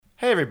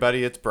Hey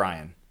everybody, it's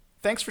Brian.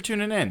 Thanks for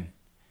tuning in.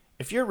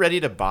 If you're ready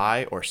to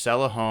buy or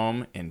sell a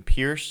home in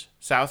Pierce,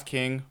 South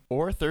King,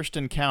 or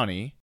Thurston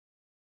County,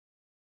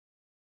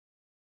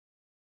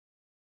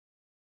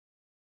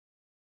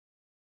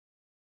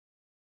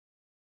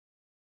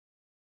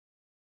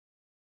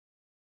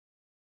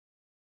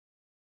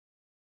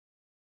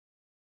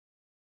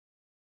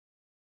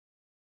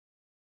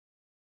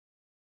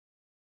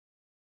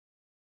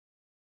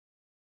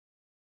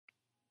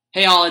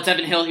 Hey all, it's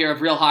Evan Hill here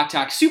of Real Hawk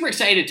Talk. Super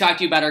excited to talk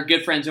to you about our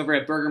good friends over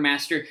at Burger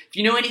Master. If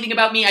you know anything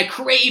about me, I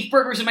crave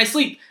burgers in my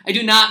sleep. I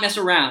do not mess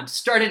around.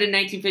 Started in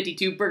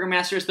 1952, Burger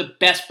Master is the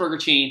best burger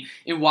chain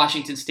in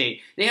Washington State.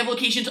 They have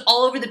locations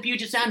all over the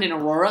Puget Sound in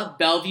Aurora,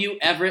 Bellevue,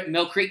 Everett,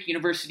 Mill Creek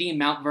University, and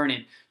Mount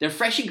Vernon. Their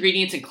fresh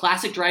ingredients and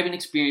classic drive-in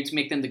experience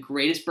make them the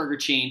greatest burger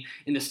chain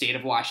in the state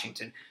of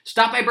Washington.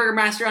 Stop by Burger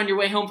Master on your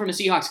way home from a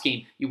Seahawks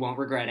game. You won't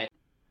regret it.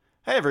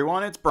 hey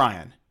everyone, it's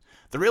Brian.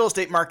 The real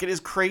estate market is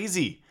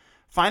crazy.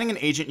 Finding an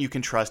agent you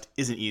can trust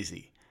isn't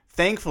easy.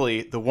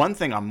 Thankfully, the one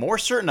thing I'm more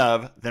certain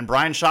of than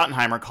Brian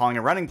Schottenheimer calling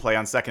a running play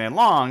on second and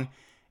long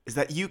is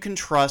that you can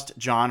trust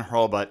John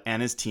Hurlbut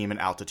and his team at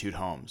Altitude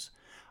Homes.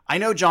 I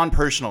know John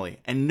personally,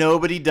 and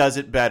nobody does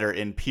it better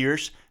in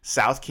Pierce,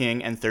 South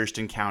King, and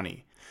Thurston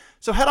County.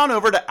 So head on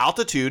over to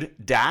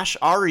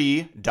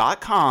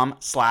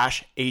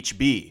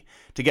altitude-re.com/HB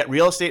to get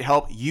real estate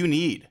help you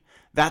need.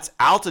 That's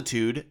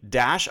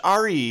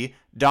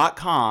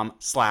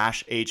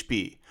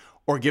altitude-re.com/HB.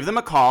 Or give them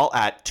a call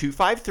at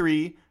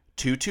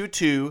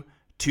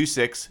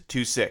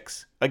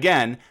 253-222-2626.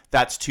 Again,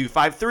 that's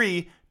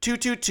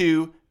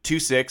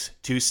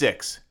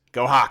 253-222-2626.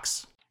 Go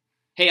Hawks!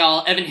 Hey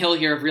all, Evan Hill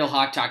here of Real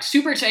Hawk Talk.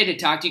 Super excited to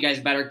talk to you guys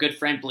about our good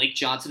friend Blake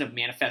Johnson of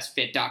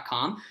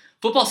ManifestFit.com.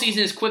 Football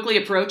season is quickly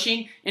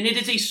approaching, and it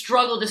is a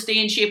struggle to stay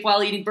in shape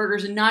while eating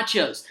burgers and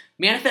nachos.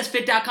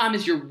 ManifestFit.com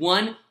is your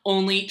one,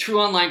 only true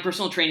online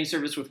personal training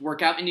service with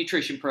workout and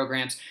nutrition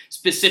programs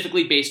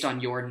specifically based on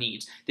your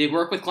needs. They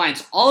work with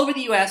clients all over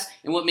the U.S.,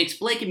 and what makes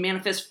Blake and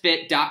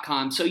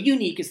ManifestFit.com so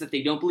unique is that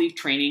they don't believe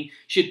training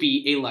should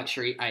be a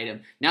luxury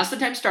item. Now's the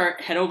time to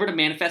start. Head over to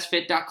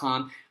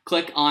ManifestFit.com.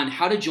 Click on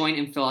how to join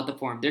and fill out the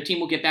form. Their team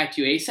will get back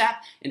to you ASAP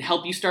and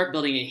help you start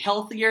building a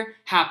healthier,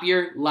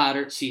 happier,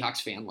 louder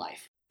Seahawks fan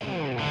life.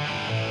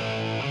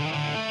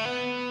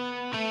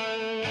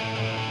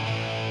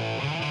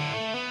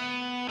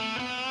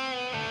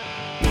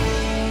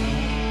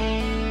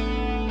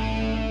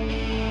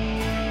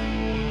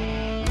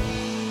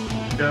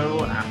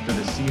 After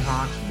the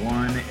Seahawks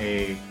won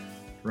a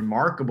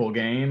remarkable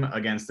game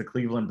against the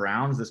Cleveland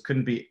Browns, this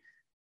couldn't be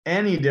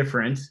any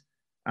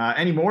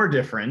more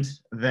different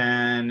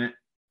than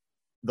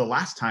the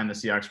last time the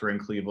Seahawks were in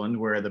Cleveland,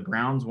 where the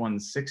Browns won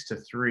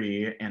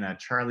 6-3 in a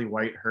Charlie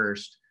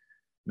Whitehurst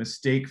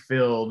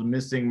mistake-filled,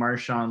 missing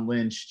Marshawn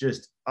Lynch,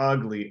 just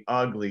ugly,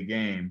 ugly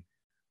game.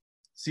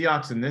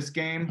 Seahawks in this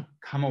game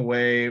come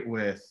away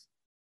with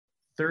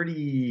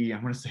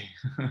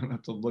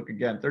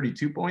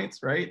 32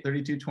 points, right?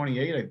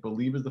 32-28, I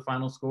believe is the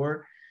final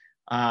score.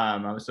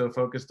 I was so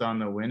focused on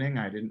the winning,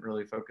 I didn't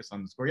really focus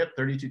on the score. Yep,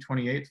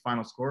 32-28,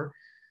 final score.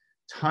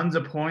 Tons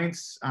of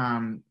points.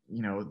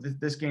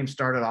 This game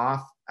started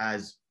off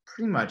as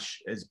pretty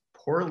much as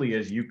poorly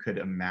as you could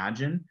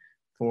imagine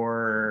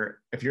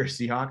for if you're a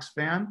Seahawks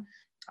fan.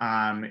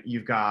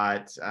 You've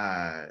got,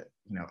 a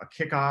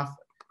kickoff.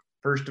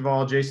 First of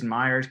all, Jason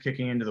Myers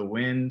kicking into the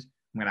wind.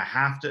 I'm going to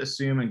have to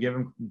assume and give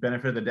him the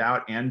benefit of the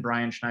doubt, and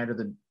Brian Schneider,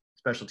 the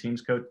special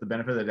teams coach, the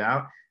benefit of the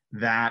doubt,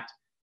 that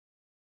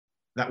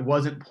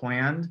wasn't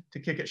planned to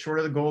kick it short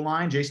of the goal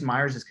line. Jason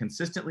Myers has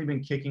consistently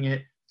been kicking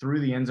it through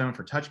the end zone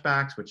for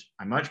touchbacks, which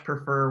I much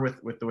prefer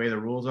with the way the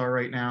rules are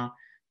right now.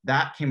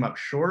 That came up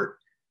short.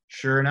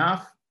 Sure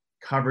enough,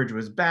 coverage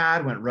was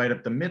bad, went right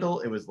up the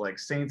middle. It was like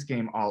Saints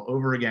game all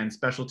over again.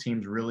 Special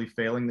teams really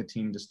failing the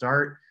team to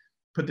start,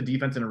 put the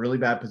defense in a really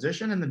bad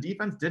position, and the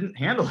defense didn't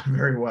handle it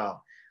very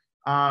well.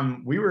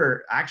 We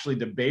were actually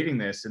debating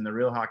this in the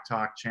Real Hawk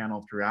Talk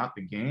channel throughout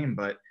the game,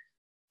 but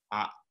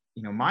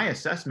my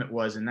assessment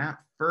was in that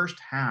first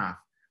half,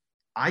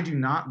 I do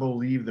not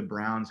believe the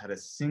Browns had a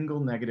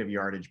single negative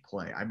yardage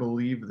play. I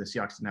believe the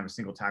Seahawks didn't have a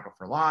single tackle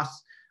for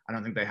loss. I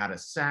don't think they had a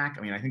sack.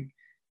 I think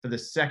for the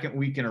second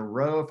week in a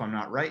row, if I'm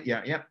not right,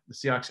 the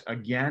Seahawks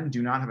again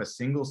do not have a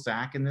single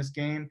sack in this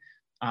game.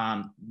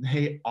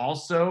 They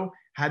also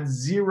had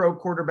zero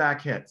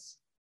quarterback hits.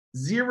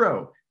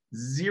 Zero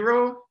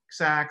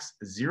sacks,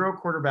 zero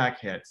quarterback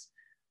hits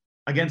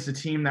against a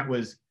team that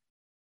was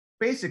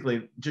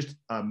basically just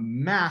a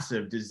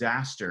massive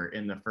disaster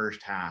in the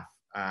first half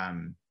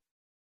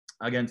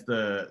against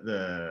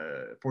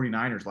the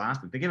 49ers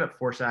last week. They gave up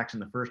 4 sacks in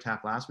the first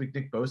half last week.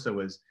 Nick Bosa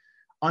was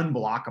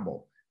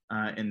unblockable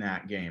in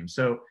that game.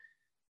 So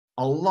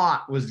a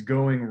lot was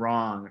going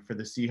wrong for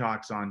the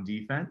Seahawks on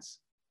defense.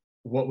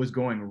 What was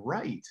going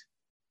right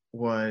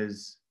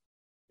was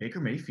Baker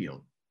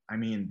Mayfield.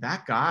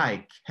 That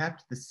guy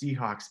kept the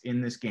Seahawks in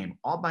this game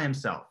all by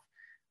himself.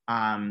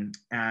 And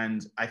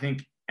I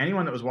think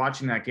anyone that was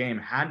watching that game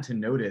had to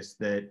notice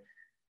that,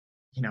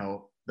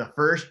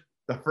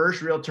 the the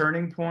first real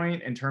turning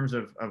point in terms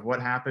of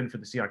what happened for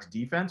the Seahawks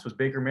defense was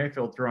Baker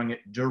Mayfield throwing it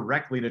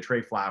directly to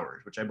Trey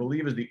Flowers, which I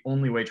believe is the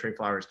only way Trey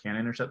Flowers can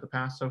intercept the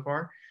pass so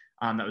far.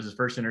 That was his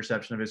first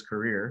interception of his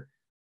career.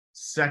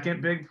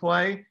 Second big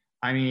play,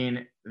 I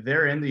mean,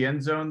 they're in the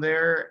end zone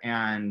there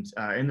and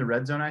in the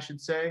red zone, I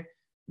should say.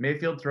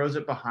 Mayfield throws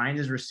it behind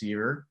his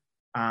receiver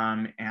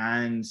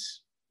and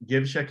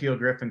gives Shaquille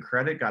Griffin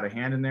credit, got a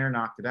hand in there,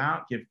 knocked it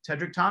out. Give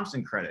Tedrick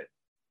Thompson credit,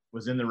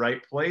 was in the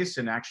right place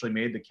and actually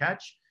made the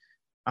catch.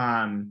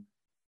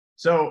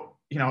 So,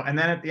 you know, and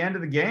then at the end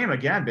of the game,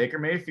 again, Baker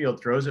Mayfield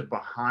throws it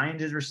behind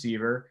his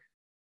receiver.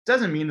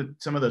 Doesn't mean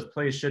that some of those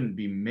plays shouldn't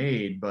be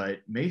made, but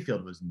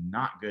Mayfield was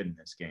not good in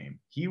this game.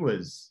 He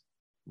was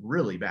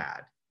really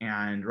bad.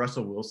 And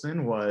Russell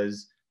Wilson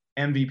was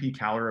MVP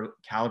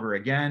caliber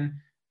again.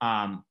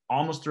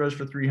 Almost throws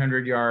for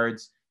 300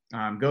 yards,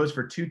 goes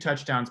for 2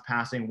 touchdowns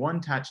passing,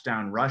 1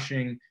 touchdown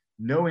rushing,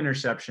 no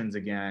interceptions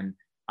again,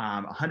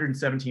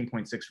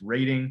 117.6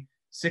 rating.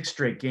 6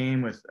 straight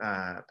game with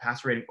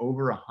pass rating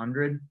over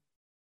 100.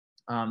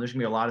 There's going to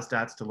be a lot of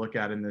stats to look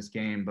at in this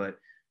game, but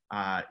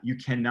you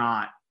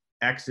cannot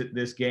exit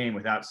this game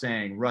without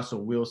saying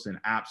Russell Wilson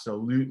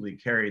absolutely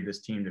carried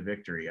this team to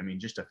victory. I mean,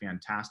 just a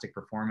fantastic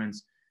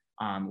performance.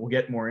 We'll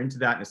get more into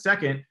that in a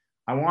second.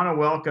 I want to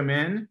welcome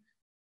in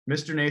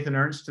Mr. Nathan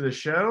Ernst to the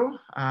show.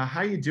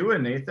 How you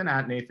doing, Nathan?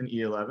 At Nathan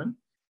E11.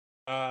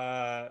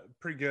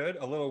 Pretty good.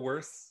 A little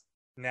worse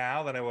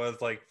now than I was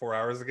like 4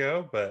 hours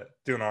ago, but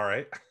doing all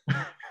right.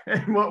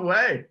 In what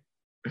way?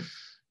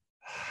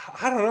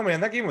 I don't know, man.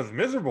 That game was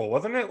miserable,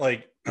 wasn't it?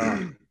 Like,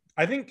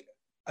 I think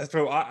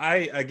so.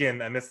 I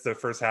missed the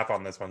first half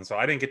on this one, so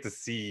I didn't get to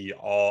see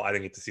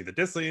the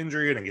Disley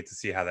injury. I didn't get to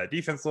see how that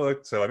defense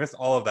looked, so I missed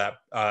all of that.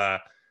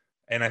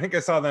 And I think I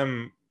saw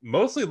them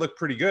mostly look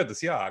pretty good, the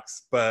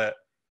Seahawks, but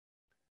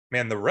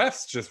man, the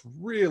refs just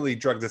really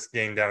drug this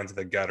game down into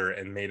the gutter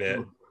and made it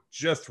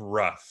just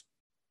rough.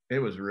 It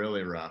was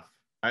really rough.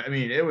 I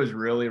mean, it was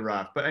really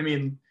rough. But I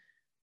mean,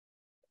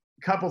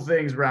 a couple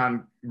things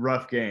around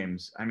rough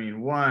games. I mean,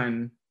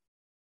 one,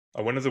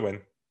 a win is a win.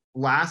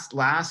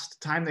 Last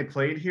time they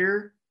played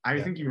here,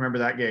 I think you remember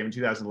that game in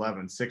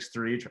 2011,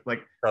 6-3.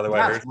 Like, probably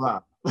that's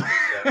rough.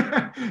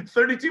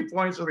 32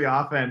 points for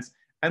the offense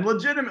and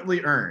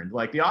legitimately earned.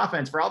 Like, the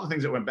offense, for all the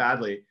things that went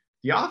badly,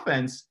 the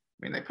offense,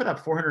 I mean, they put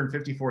up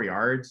 454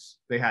 yards.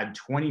 They had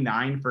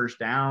 29 first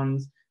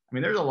downs. I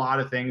mean, there's a lot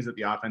of things that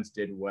the offense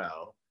did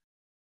well.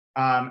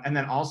 And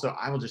then also,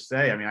 I will just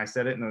say, I mean, I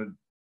said it in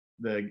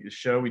the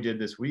show we did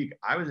this week.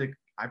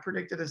 I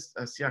predicted a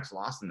Seahawks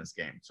loss in this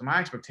game. So my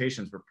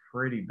expectations were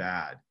pretty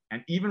bad.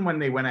 And even when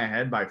they went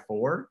ahead by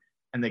 4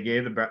 and they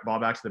gave the ball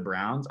back to the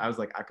Browns, I was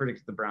like, I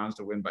predicted the Browns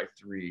to win by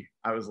 3.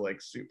 I was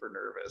like super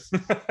nervous.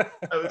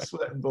 I was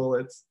sweating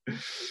bullets.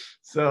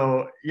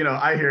 So, you know,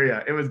 I hear you.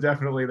 It was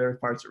definitely, there were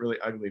parts that were really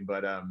ugly,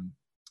 but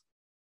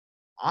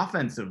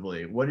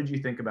offensively, what did you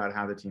think about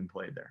how the team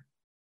played there?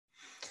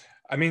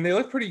 I mean, they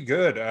look pretty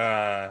good.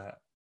 They're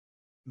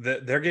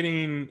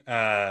getting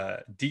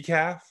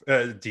DK.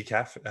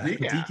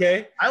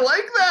 I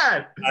like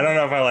that. I don't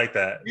know if I like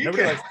that. DK.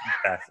 Nobody likes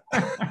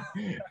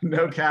decaf.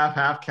 No calf,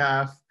 half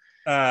calf.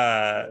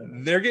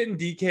 They're getting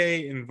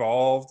DK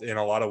involved in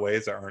a lot of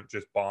ways that aren't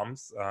just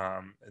bombs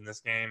in this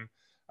game.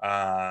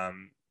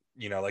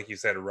 You know, like you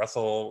said,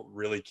 Russell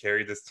really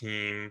carried this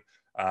team.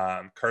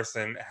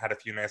 Carson had a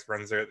few nice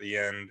runs there at the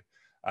end.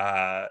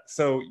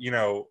 So, you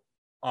know,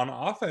 on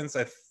offense,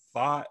 I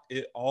thought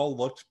it all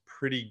looked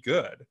pretty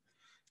good.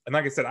 And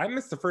like I said, I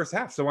missed the first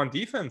half. So on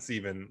defense,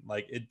 even,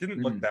 like, it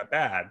didn't look that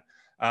bad.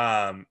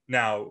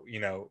 Now, you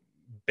know,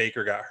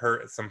 Baker got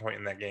hurt at some point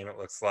in that game, it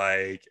looks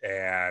like.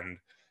 And,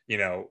 you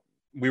know,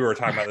 we were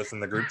talking about this in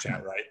the group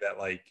chat, right? That,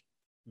 like,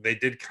 they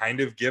did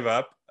kind of give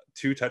up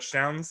 2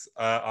 touchdowns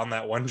on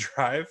that one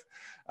drive.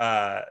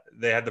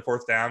 They had the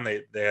 4th down.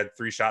 They had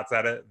 3 shots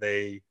at it.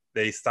 They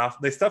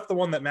stuffed the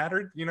one that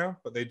mattered, you know,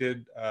 but they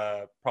did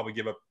probably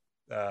give up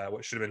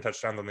what should have been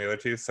touchdowns on the other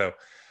 2. So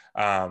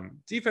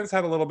defense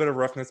had a little bit of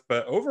roughness,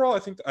 but overall,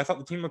 I thought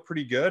the team looked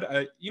pretty good.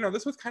 You know,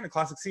 this was kind of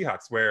classic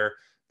Seahawks, where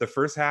the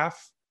first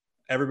half,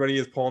 everybody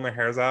is pulling their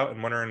hairs out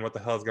and wondering what the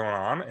hell is going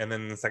on. And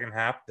then in the second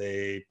half,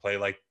 they play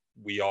like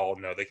we all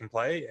know they can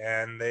play,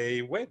 and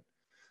they win.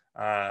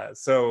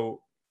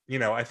 So, you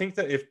know, I think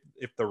that if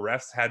the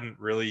refs hadn't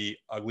really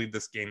uglied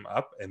this game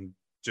up and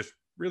just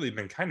really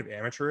been kind of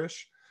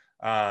amateurish,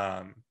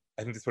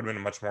 I think this would have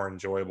been a much more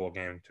enjoyable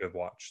game to have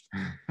watched.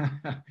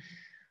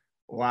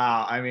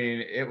 Wow. I mean,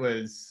 it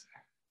was,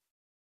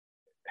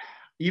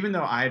 even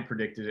though I had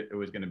predicted it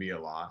was going to be a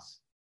loss,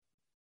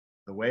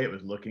 the way it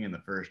was looking in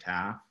the first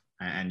half,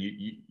 and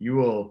you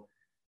will,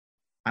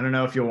 I don't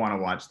know if you'll want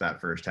to watch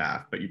that first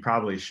half, but you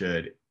probably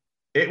should.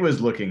 It was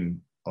looking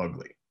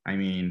ugly. I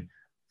mean,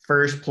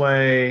 first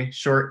play,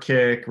 short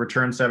kick,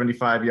 return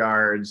 75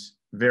 yards,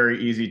 very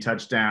easy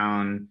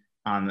touchdown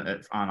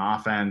on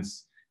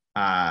offense.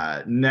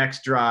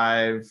 Next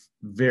drive,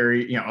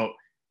 very,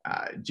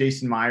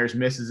 Jason Myers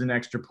misses an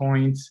extra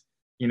point,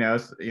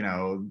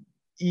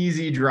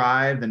 easy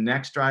drive. The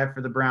next drive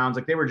for the Browns,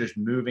 like, they were just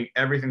moving.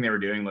 Everything they were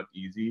doing looked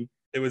easy.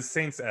 It was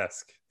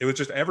Saints-esque. It was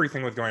just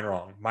everything was going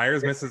wrong.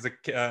 Myers misses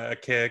a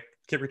kick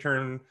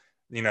return.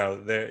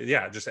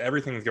 Just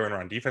everything was going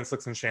wrong. Defense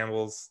looks in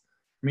shambles.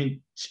 I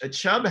mean,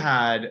 Chubb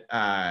had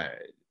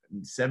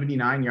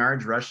 79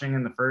 yards rushing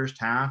in the first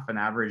half and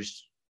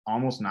averaged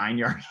almost 9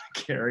 yards a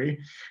carry.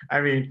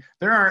 I mean,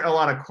 there aren't a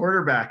lot of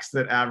quarterbacks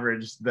that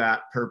average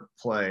that per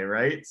play,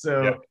 right?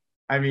 So, yeah.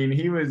 I mean,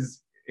 he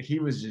was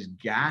just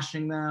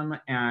gashing them.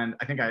 And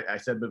I think I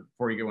said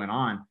before you went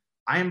on,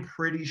 I am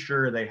pretty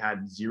sure they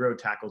had 0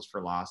 tackles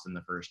for loss in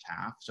the first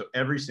half. So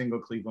every single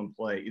Cleveland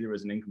play either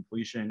was an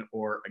incompletion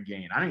or a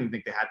gain. I don't even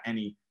think they had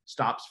any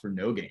stops for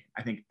no gain.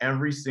 I think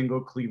every single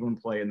Cleveland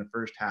play in the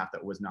first half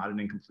that was not an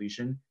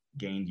incompletion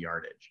gained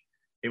yardage.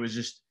 It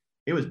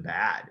was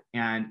bad.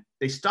 And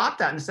they stopped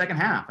that in the second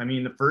half. I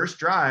mean, the first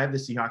drive, the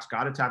Seahawks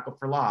got a tackle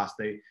for loss.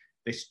 They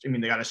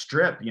got a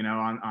strip,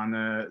 on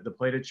the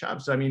play to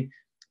Chubb. So, I mean,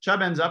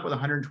 Chubb ends up with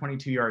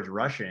 122 yards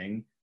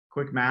rushing.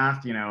 Quick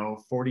math,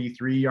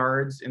 43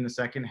 yards in the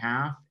second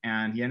half,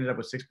 and he ended up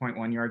with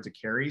 6.1 yards a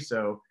carry.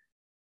 So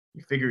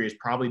you figure he's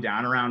probably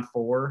down around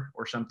 4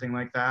 or something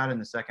like that in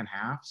the second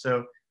half.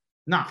 So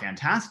not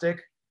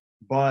fantastic,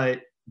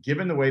 but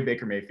given the way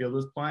Baker Mayfield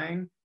was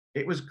playing,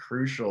 it was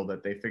crucial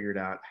that they figured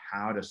out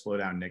how to slow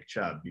down Nick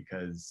Chubb,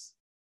 because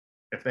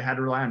if they had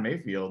to rely on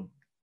Mayfield,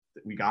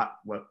 we got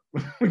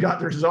the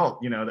result,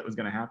 that was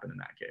going to happen in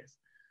that case.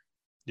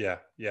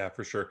 Yeah,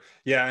 for sure.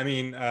 Yeah, I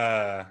mean,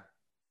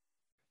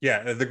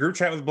 the group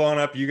chat was blowing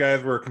up. You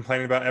guys were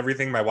complaining about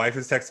everything. My wife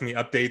is texting me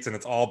updates and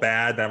it's all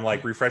bad. And I'm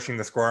like refreshing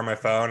the score on my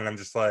phone. And I'm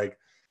just like,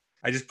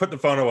 I just put the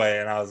phone away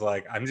and I was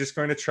like, I'm just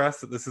going to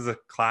trust that this is a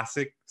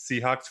classic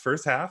Seahawks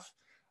first half.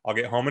 I'll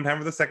get home in time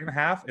for the second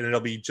half and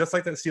it'll be just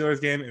like that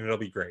Steelers game and it'll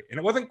be great. And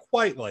it wasn't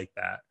quite like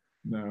that.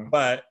 No.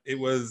 But it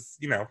was,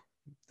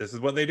 this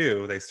is what they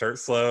do. They start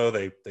slow,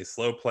 they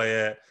slow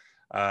play it,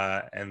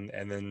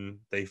 and then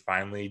they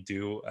finally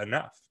do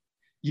enough.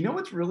 You know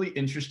what's really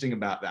interesting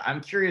about that? I'm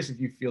curious if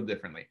you feel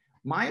differently.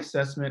 My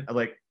assessment,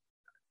 like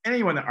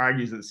anyone that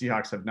argues that the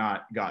Seahawks have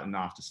not gotten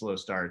off to slow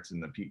starts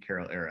in the Pete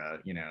Carroll era,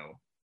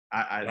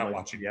 I don't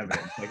watch the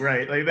evidence.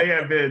 Right? Like they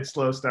have been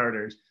slow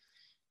starters.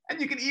 And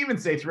you can even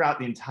say throughout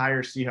the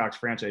entire Seahawks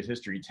franchise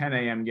history, 10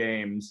 a.m.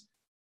 games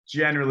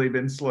generally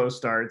been slow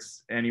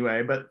starts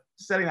anyway. But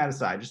setting that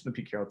aside, just in the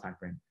Pete Carroll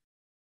timeframe,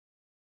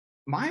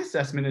 my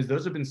assessment is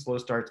those have been slow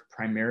starts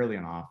primarily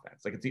on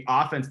offense. Like it's the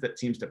offense that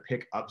seems to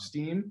pick up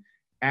steam.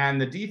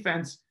 And the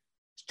defense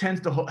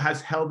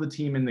has held the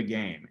team in the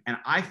game. And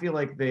I feel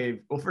like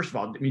first of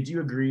all, I mean, do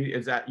you agree?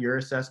 Is that your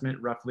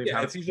assessment roughly?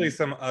 Yeah, it's usually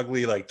some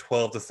ugly,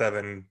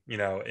 12-7,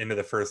 into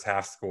the first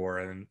half score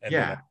and yeah.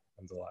 Then it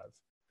comes alive.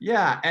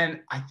 Yeah.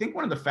 And I think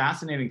one of the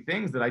fascinating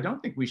things that I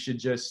don't think we should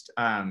just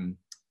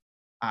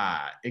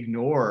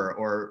ignore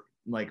or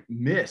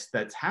miss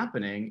that's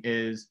happening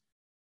is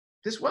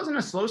this wasn't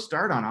a slow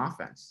start on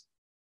offense.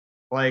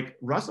 Like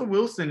Russell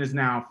Wilson is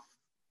now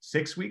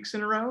 6 weeks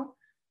in a row.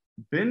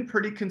 Been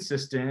pretty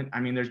consistent.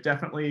 I mean, there's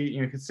definitely,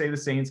 you could say the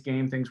Saints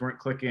game, things weren't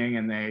clicking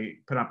and they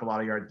put up a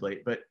lot of yards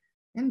late. But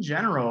in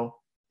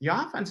general, the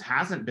offense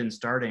hasn't been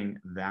starting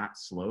that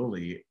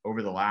slowly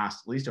at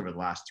least over the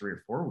last 3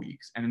 or 4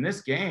 weeks. And in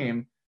this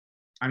game,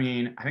 I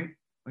mean, I think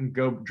we can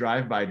go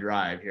drive by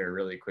drive here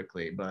really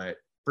quickly. But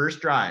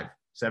first drive,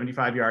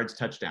 75 yards,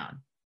 touchdown.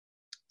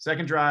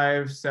 Second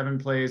drive, 7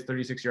 plays,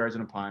 36 yards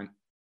and a punt.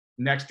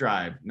 Next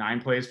drive,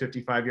 9 plays,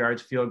 55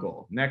 yards, field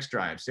goal. Next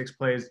drive, 6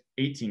 plays,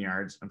 18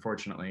 yards.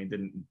 Unfortunately,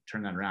 didn't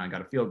turn that around, got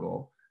a field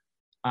goal.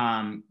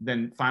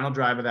 Then final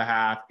drive of the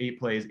half, 8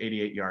 plays,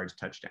 88 yards,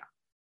 touchdown.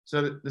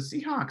 So the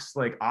Seahawks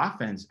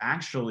offense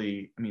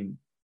actually, I mean,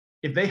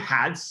 if they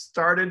had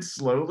started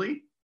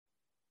slowly,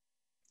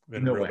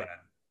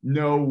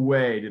 no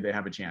way did they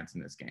have a chance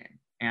in this game.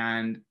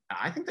 And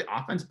I think the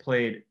offense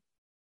played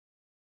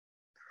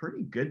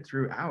pretty good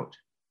throughout.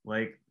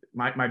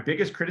 My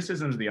biggest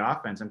criticisms of the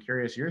offense, I'm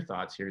curious your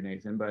thoughts here,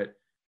 Nathan, but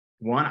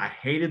one, I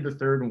hated the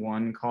 3rd and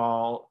 1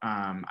 call.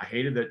 I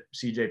hated that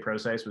CJ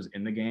Prosise was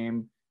in the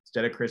game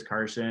instead of Chris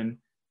Carson.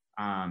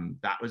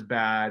 That was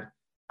bad.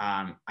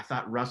 I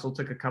thought Russell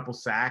took a couple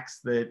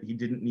sacks that he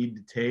didn't need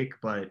to take,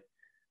 but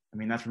I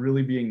mean, that's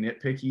really being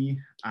nitpicky.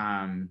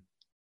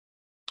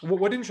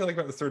 What didn't you like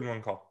about the 3rd and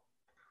 1 call?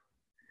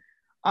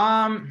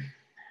 I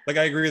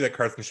agree that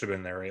Carson should have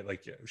been there, right?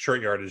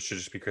 Short yardage should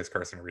just be Chris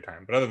Carson every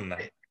time. But other than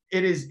that,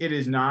 it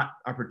is not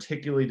a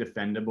particularly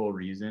defendable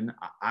reason.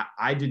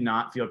 I did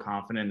not feel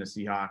confident in the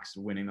Seahawks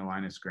winning the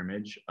line of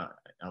scrimmage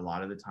a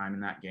lot of the time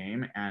in that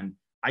game. And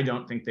I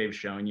don't think they've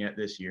shown yet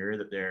this year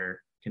that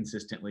they're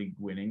consistently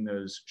winning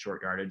those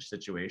short yardage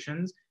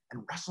situations.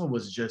 And Russell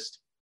was just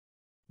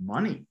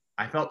money.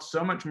 I felt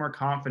so much more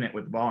confident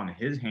with the ball in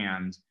his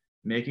hands,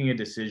 making a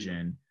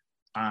decision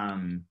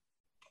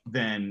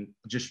than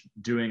just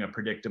doing a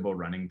predictable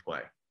running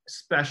play,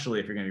 especially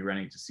if you're going to be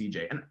running to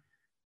CJ. And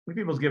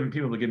people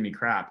give me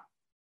crap.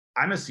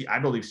 I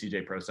believe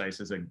CJ Prosise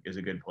is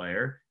a good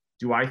player.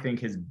 Do I think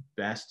his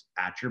best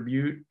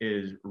attribute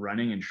is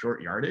running in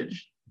short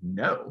yardage?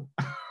 No.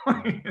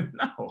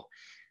 No.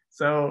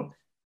 So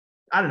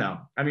I don't know.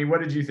 I mean, what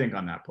did you think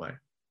on that play?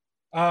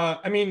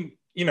 I mean,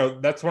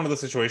 that's one of the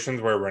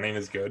situations where running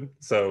is good.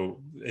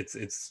 So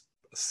it's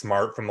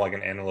smart from like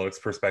an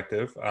analytics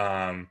perspective.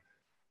 The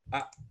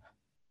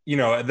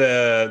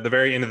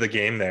very end of the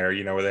game there,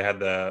 where they had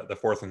the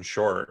fourth and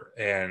short,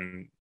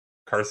 and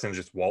Carson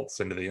just waltzed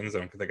into the end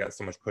zone because they got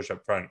so much push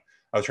up front.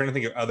 I was trying to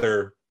think of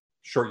other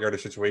short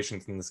yardage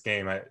situations in this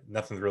game.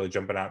 Nothing's really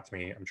jumping out to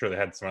me. I'm sure they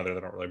had some other. I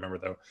don't really remember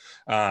though.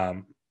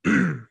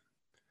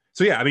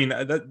 So yeah, I mean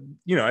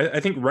I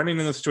think running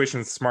in those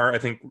situations is smart. I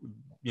think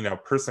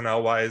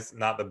personnel wise,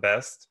 not the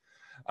best.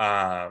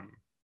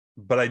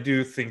 But I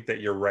do think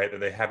that you're right that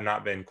they have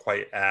not been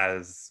quite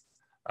as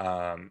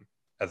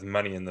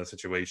money in those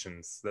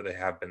situations that they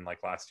have been like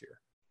last year.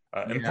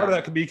 And part of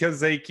that could be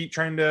because they keep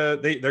trying to,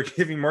 they're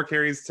giving more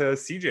carries to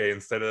CJ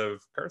instead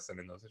of Carson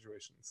in those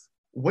situations.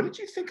 What did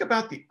you think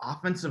about the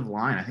offensive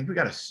line? I think we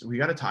got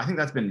to talk. I think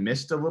that's been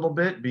missed a little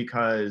bit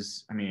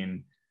because, I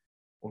mean,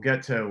 we'll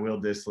get to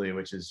Will Dissly,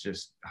 which is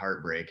just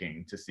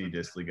heartbreaking to see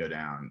Dissly go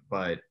down.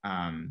 But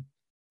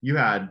you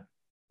had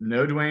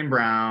no Dwayne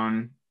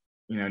Brown,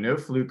 no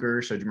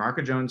Fluker. So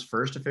Jamarco Jones'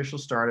 first official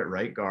start at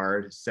right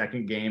guard,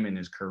 second game in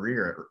his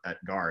career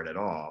at guard at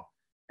all.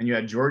 And you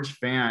had George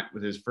Fant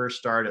with his first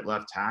start at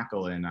left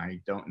tackle in I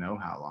don't know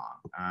how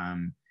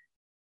long.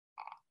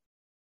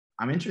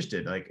 I'm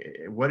interested. Like,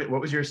 what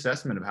was your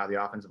assessment of how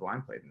the offensive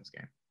line played in this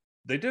game?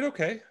 They did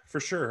okay, for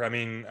sure. I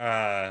mean,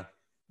 I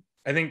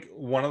think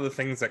one of the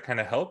things that kind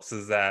of helps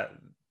is that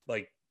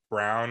like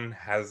Brown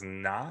has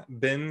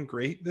not been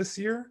great this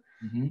year.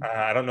 Mm-hmm.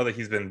 I don't know that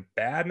he's been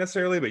bad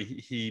necessarily, but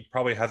he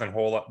probably hasn't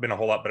been a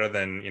whole lot better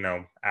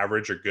than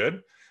average or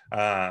good.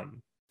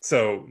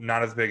 So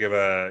not as big of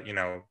a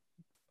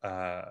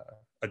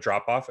a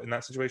drop off in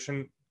that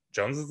situation.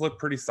 Jones has looked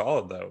pretty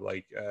solid though.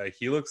 Like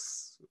he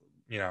looks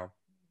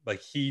like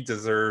he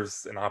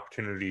deserves an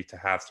opportunity to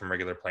have some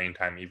regular playing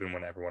time even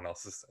when everyone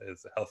else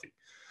is healthy.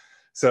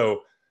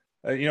 So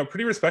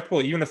pretty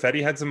respectable. Even if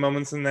Eddie had some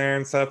moments in there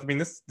and stuff. I mean,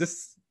 this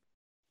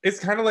it's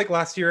kind of like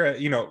last year.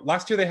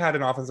 Last year they had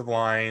an offensive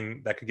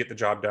line that could get the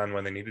job done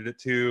when they needed it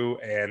to,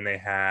 and they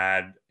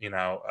had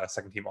a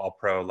second team All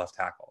Pro left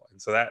tackle,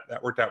 and so that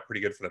worked out pretty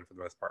good for them for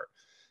the most part.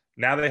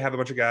 Now they have a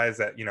bunch of guys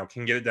that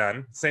can get it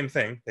done. Same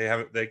thing. They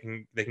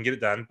can get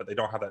it done, but they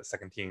don't have that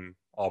second team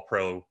All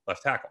Pro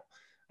left tackle,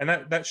 and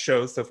that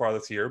shows so far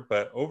this year.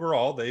 But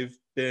overall, they've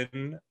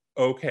been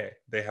okay.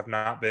 They have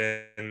not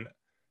been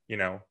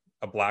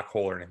a black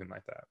hole or anything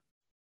like that.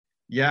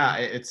 Yeah,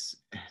 it's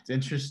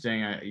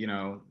interesting.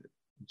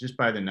 Just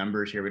by the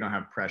numbers here, we don't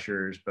have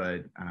pressures,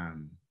 but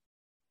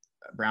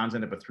Browns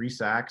end up with 3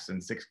 sacks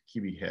and 6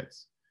 QB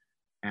hits.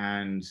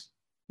 And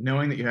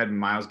knowing that you had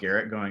Myles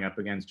Garrett going up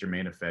against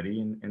Germain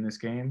Ifedi in this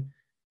game,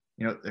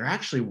 there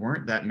actually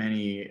weren't that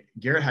many.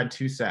 Garrett had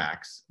 2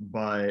 sacks,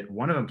 but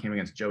one of them came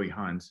against Joey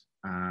Hunt,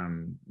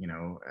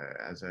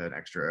 as an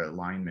extra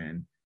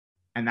lineman.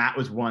 And that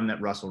was one that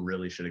Russell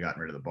really should have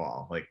gotten rid of the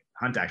ball. Like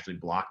Hunt actually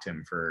blocked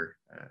him for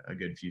a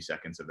good few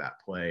seconds of that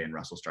play, and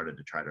Russell started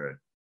to try to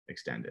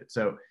extend it.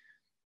 So,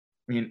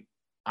 I mean,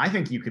 I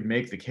think you could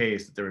make the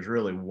case that there was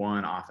really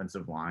one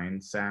offensive line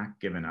sack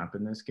given up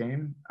in this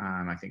game.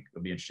 I think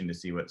it'll be interesting to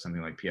see what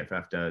something like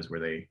PFF does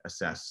where they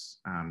assess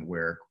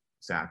where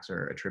sacks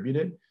are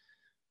attributed.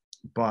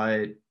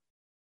 But,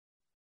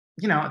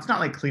 it's not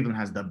like Cleveland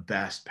has the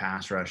best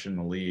pass rush in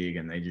the league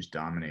and they just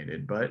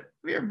dominated. But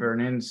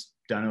Vernon's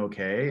done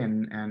okay,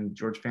 and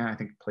George Fant, I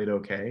think, played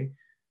okay.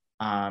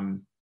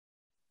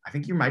 I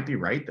think you might be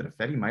right that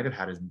Ifedi might have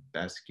had his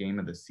best game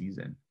of the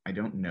season. I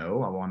don't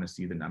know. I want to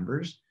see the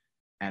numbers,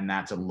 and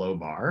that's a low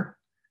bar.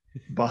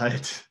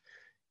 But,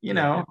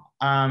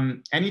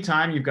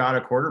 anytime you've got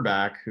a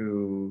quarterback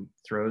who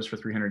throws for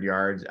 300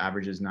 yards,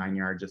 averages 9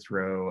 yards a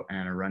throw,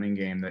 and a running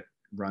game that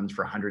runs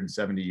for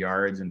 170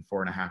 yards and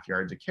 4.5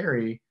 yards a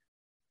carry,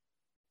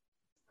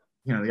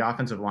 the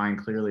offensive line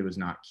clearly was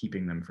not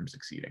keeping them from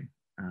succeeding.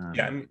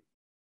 Yeah, I mean,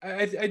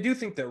 I do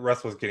think that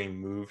Russ was getting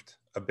moved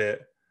a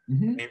bit.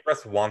 Mm-hmm. I mean,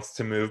 Russ wants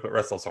to move, but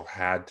Russ also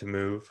had to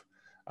move.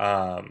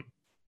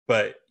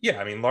 But yeah,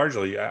 I mean,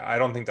 largely, I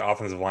don't think the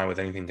offensive line with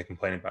anything to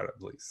complain about,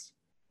 at least.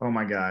 Oh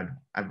my God,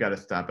 I've got to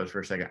stop us for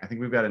a second. I think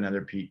we've got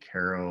another Pete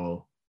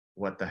Carroll,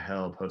 what the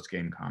hell,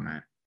 post-game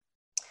comment.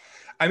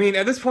 I mean,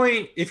 at this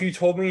point, if you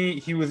told me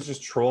he was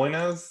just trolling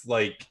us,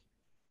 like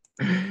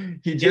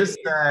he just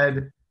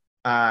said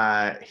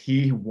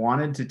he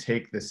wanted to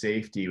take the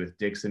safety with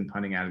Dixon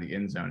punting out of the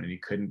end zone, and he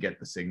couldn't get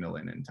the signal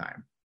in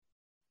time.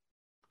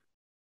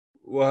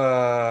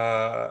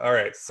 All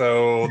right,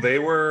 so they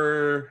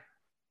were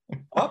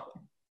up.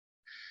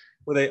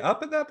 Were they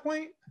up at that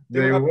point?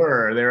 They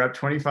were up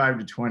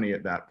 25-20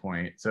 at that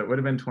point, so it would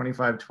have been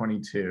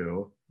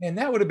 25-22. And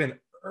that would have been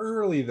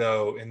early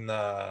though in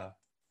the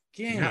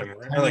game, yeah,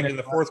 right? Like in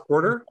the fourth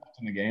quarter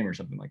in the game or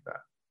something like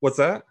that. What's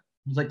that?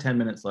 It was like 10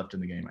 minutes left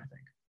in the game, I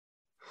think.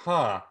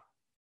 Huh.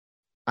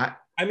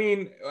 I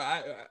mean,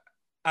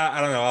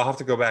 I don't know. I'll have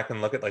to go back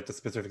and look at like the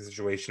specific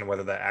situation,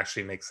 whether that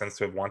actually makes sense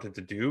to have wanted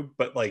to do.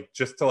 But like,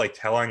 just to like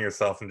tell on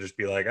yourself and just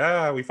be like,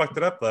 we fucked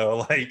it up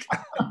though. Like,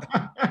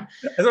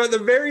 So at the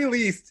very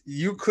least,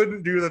 you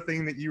couldn't do the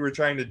thing that you were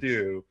trying to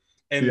do,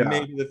 and Yeah.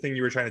 maybe the thing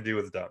you were trying to do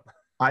was dumb.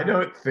 I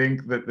don't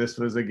think that this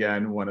was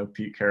again one of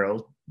Pete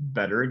Carroll's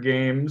better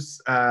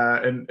games.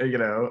 And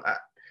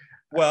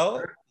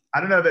Well, I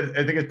don't know that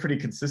I think it's pretty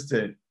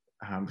consistent.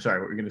 Sorry,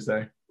 what were you going to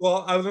say?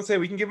 well, I was gonna say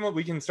we can give him.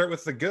 We can start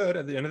with the good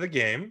at the end of the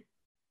game,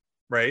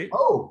 right?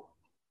 Oh,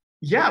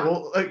 yeah.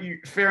 Well,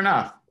 fair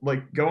enough.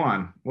 Like, go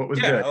on. What was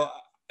good? Well,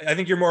 I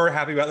think you're more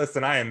happy about this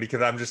than I am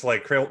because I'm just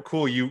like,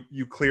 cool.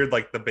 You cleared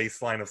like the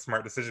baseline of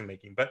smart decision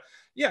making. But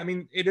yeah, I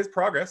mean, it is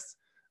progress.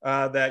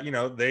 That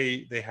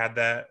they had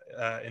that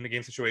in the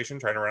game situation,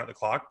 trying to run out the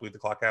clock, bleed the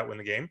clock out, win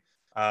the game,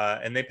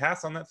 and they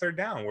passed on that third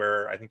down.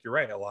 Where I think you're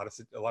right. A lot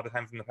of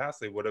times in the past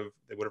they would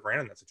have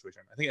ran in that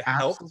situation. I think it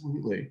helped.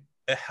 Absolutely.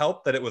 It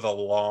helped that it was a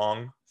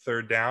long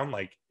third down.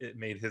 Like it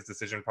made his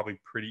decision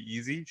probably pretty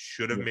easy.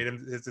 Should have made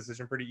his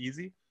decision pretty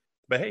easy,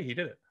 but hey, he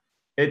did it.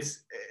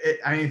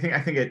 I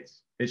think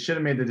it should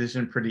have made the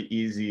decision pretty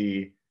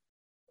easy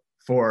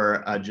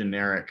for a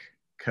generic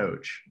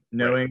coach,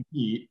 knowing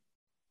Pete.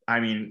 I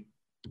mean,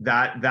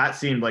 that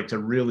seemed like to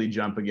really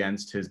jump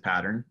against his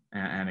pattern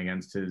and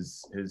against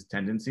his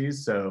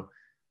tendencies. So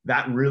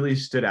that really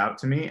stood out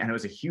to me, and it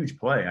was a huge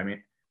play. I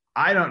mean,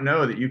 I don't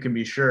know that you can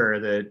be sure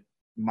that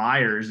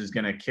Myers is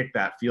going to kick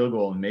that field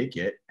goal and make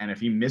it. And if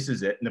he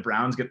misses it and the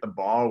Browns get the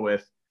ball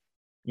with,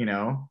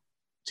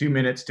 2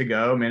 minutes to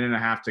go, minute and a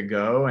half to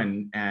go,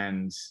 and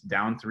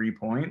down 3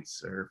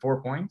 points or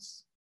 4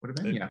 points, would have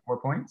been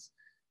 4 points.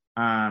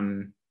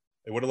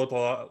 It would have looked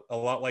a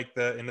lot like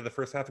the end of the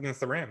first half against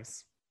the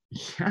Rams.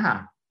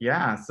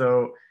 Yeah.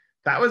 So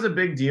that was a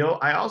big deal.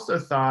 I also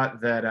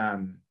thought that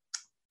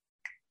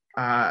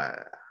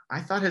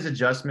I thought his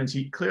adjustments,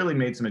 he clearly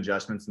made some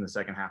adjustments in the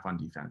second half on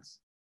defense.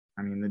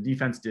 I mean, the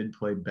defense did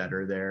play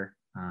better there.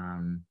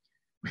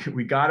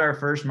 We got our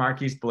first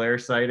Marquise Blair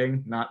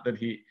sighting. Not that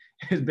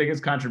his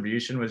biggest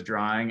contribution was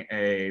drawing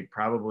a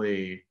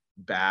probably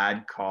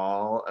bad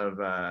call of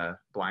a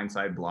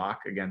blindside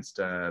block against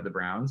the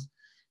Browns.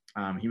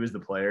 He was the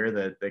player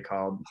that they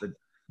called the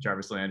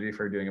Jarvis Landry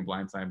for doing a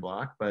blindside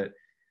block, but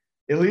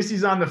at least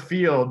he's on the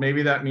field.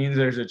 Maybe that means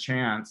there's a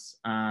chance.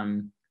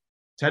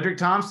 Tedrick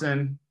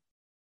Thompson,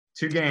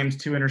 2 games,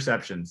 2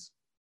 interceptions.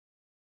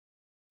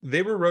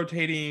 They were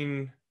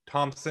rotating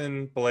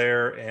Thompson,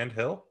 Blair, and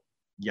Hill.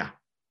 Yeah.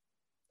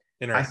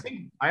 Interesting. I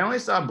think I only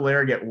saw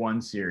Blair get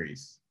 1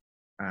 series,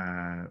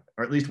 or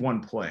at least 1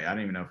 play. I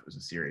don't even know if it was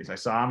a series. I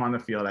saw him on the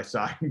field. I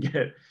saw him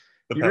get.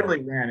 He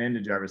really ran into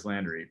Jarvis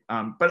Landry,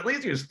 but at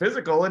least he was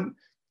physical. And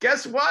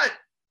guess what?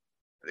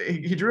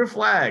 He drew a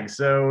flag,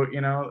 so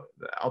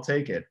I'll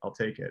take it.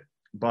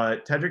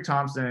 But Tedrick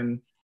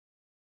Thompson,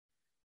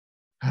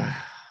 a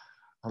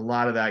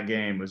lot of that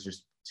game was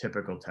just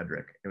typical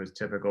Tedrick. It was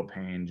typical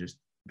Payne, just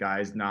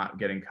guys not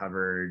getting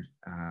covered,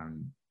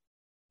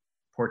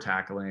 poor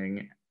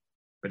tackling.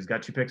 But he's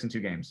got 2 picks in 2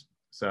 games,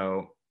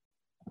 so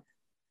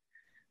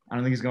I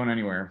don't think he's going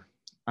anywhere.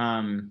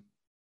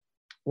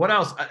 What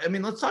else? I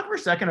mean, let's talk for a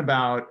second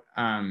about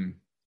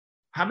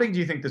how big do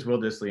you think this Will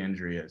Dissly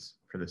injury is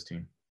for this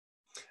team?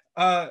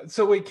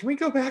 So wait, can we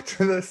go back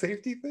to the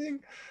safety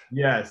thing?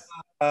 Yes.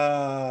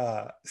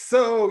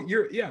 So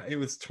it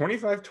was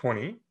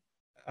 25-20.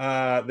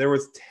 There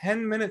was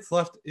 10 minutes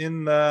left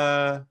in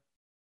the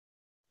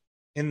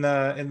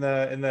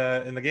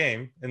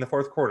game, in the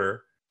fourth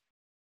quarter.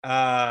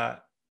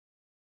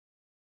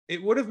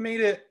 It would have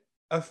made it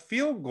a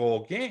field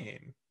goal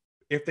game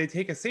if they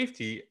take a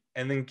safety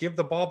and then give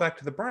the ball back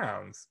to the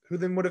Browns, who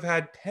then would have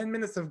had 10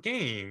 minutes of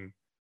game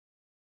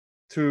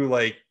to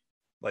like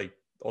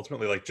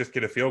ultimately just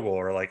get a field goal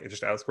or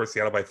just outscore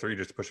Seattle by 3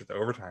 just to push it to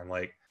overtime.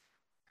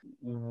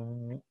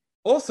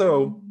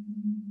 Also,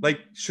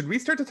 should we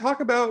start to talk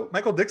about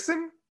Michael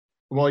Dickson?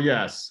 Well,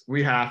 yes,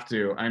 we have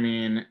to. I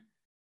mean,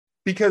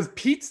 because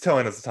Pete's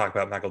telling us to talk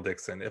about Michael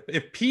Dickson.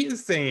 If Pete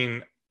is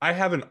saying I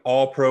have an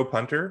all-pro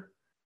punter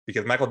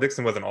because Michael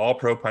Dickson was an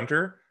all-pro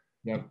punter,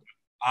 yep.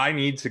 I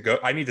need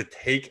to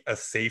take a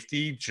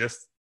safety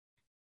just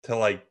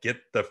to get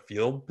the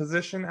field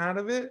position out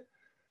of it.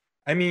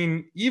 I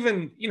mean,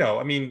 even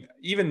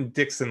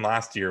Dickson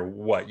last year,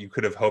 you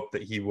could have hoped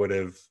that they would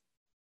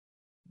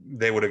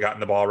have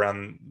gotten the ball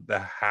around the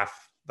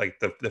half, the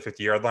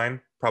 50-yard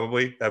line,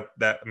 probably. The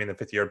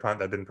 50-yard punt,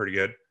 that'd been pretty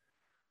good.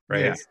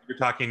 Right. Yeah. So you're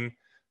talking,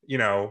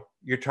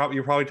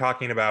 you're probably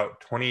talking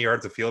about 20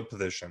 yards of field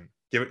position.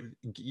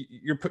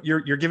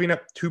 You're giving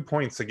up 2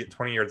 points to get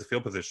 20 yards of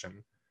field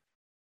position.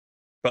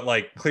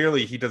 But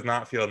clearly he does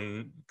not feel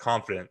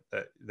confident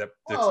that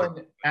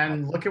Dickson.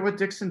 And look at what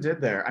Dickson did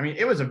there. I mean,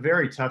 it was a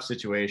very tough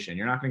situation.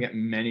 You're not going to get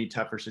many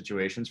tougher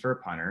situations for a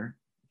punter.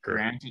 Sure.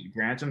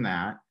 Grant him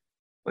that.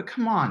 But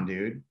come on,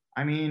 dude.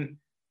 I mean,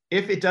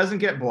 if it doesn't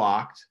get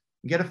blocked,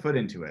 get a foot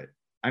into it.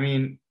 I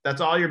mean, that's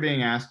all you're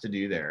being asked to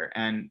do there,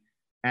 and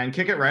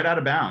kick it right out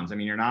of bounds. I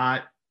mean, you're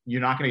not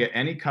going to get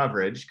any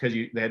coverage because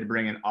they had to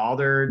bring in all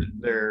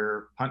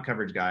their punt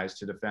coverage guys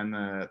to defend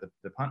the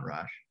punt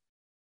rush.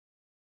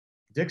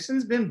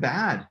 Dickson's been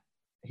bad.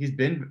 He's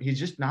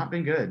just not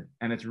been good,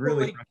 and it's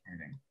really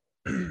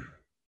frustrating.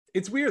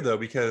 It's weird though,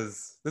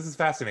 because this is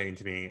fascinating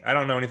to me. I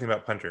don't know anything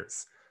about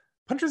punters.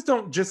 Punters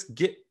don't just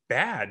get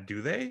bad,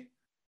 do they?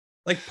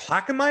 Like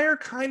Plackmeyer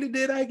kind of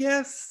did, I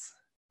guess.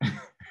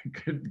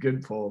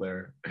 Good pull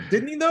there.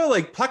 Didn't he though?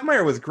 Like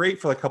Plackmeyer was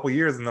great for like a couple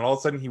years, and then all of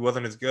a sudden he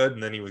wasn't as good,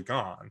 and then he was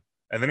gone,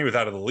 and then he was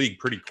out of the league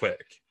pretty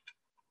quick.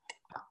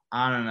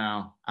 I don't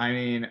know. I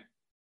mean,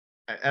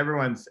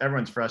 everyone's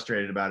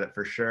frustrated about it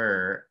for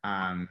sure.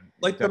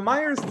 Like the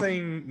Myers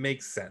thing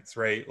makes sense,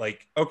 right?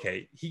 Like,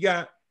 okay, he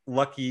got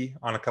lucky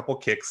on a couple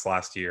kicks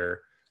last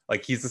year.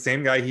 Like he's the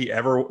same guy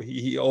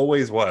he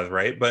always was,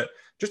 right? But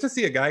just to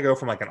see a guy go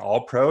from like an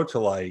all pro to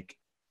like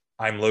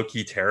I'm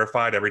low-key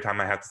terrified every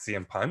time I have to see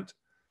him punt.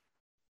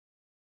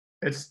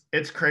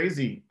 It's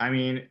crazy. I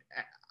mean,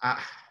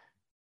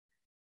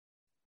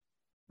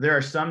 there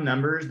are some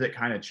numbers that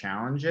kind of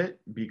challenge it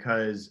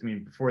because, I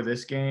mean, before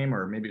this game,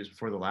 or maybe it was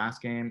before the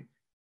last game,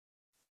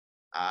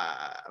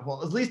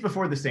 well, at least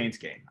before the Saints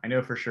game, I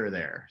know for sure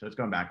there. So it's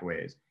going back a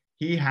ways.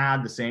 He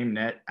had the same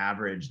net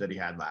average that he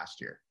had last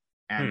year.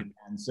 And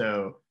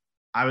so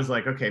I was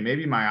like, okay,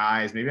 maybe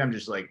maybe I'm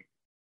just like,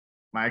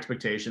 my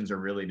expectations are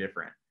really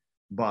different.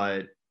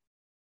 But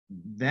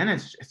then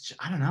it's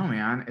I don't know,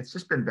 man. It's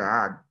just been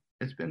bad.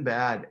 It's been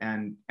bad.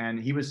 And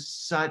he was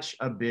such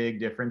a big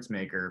difference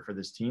maker for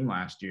this team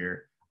last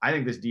year. I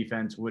think this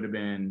defense would have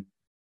been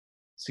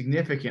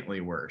significantly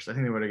worse. I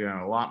think they would have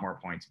gotten a lot more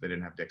points if they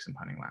didn't have Dixon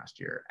punting last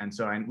year. And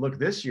so I look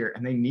this year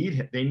and they need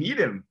him.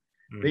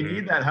 They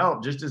need that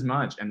help just as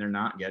much, and they're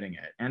not getting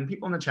it. And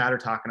people in the chat are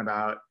talking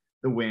about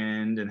the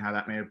wind and how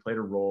that may have played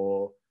a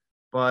role.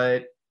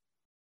 But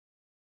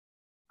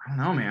I don't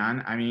know,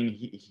 man. I mean,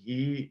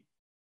 he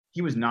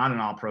was not an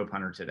all-pro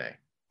punter today.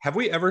 Have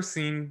we ever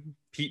seen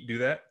Pete do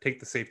that?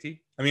 Take the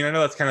safety? I mean, I know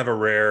that's kind of a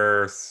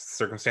rare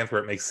circumstance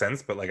where it makes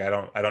sense, but like I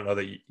don't know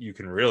that you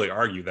can really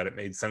argue that it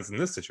made sense in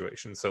this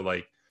situation. So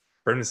like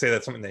for him to say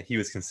that's something that he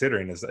was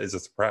considering is a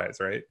surprise,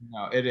 right?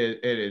 No, it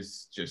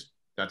is just,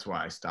 that's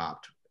why I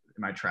stopped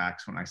in my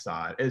tracks when I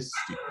saw it. It's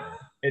stupid.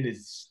 It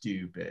is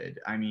stupid.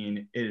 I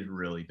mean, it is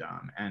really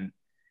dumb. And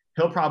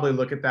he'll probably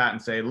look at that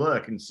and say,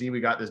 look, and see, we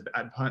got this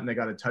bad punt and they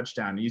got a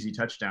touchdown, easy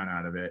touchdown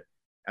out of it,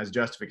 as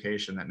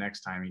justification that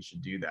next time he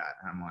should do that.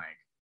 And I'm like,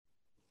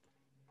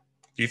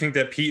 do you think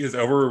that Pete is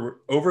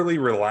overly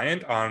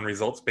reliant on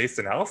results-based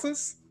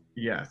analysis?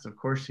 Yes, of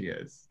course he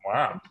is.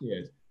 Wow. He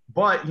is.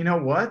 But you know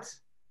what?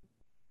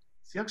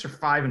 Seahawks are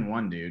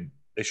 5-1, dude.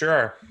 They sure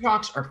are.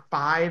 Seahawks are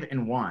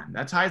 5-1.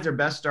 That ties their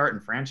best start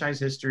in franchise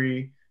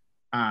history.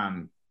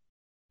 When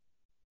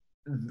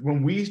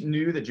we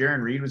knew that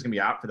Jarran Reed was going to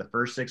be out for the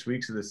first 6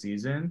 weeks of the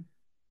season,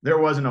 there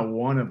wasn't a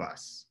one of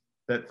us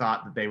that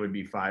thought that they would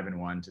be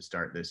 5-1 to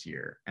start this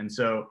year. And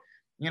so,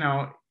 you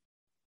know,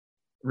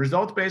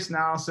 results-based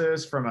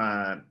analysis from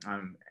a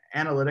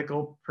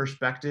analytical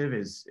perspective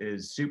is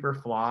super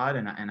flawed,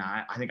 and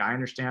I think I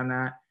understand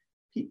that.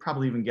 He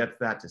probably even gets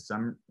that to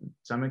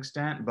some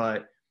extent,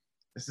 but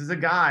this is a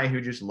guy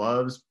who just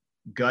loves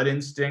gut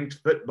instinct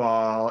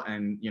football,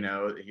 and you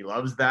know he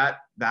loves that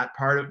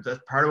part of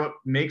what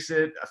makes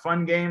it a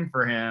fun game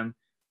for him.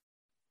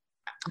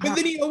 But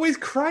then he always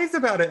cries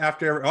about it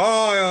after.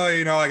 Oh,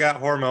 you know, I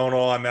got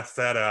hormonal. I messed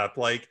that up.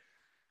 Like,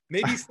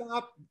 maybe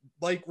stop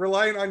like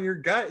relying on your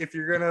gut if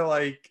you're gonna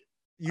like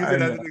use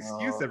it as an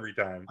excuse every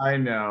time. I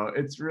know,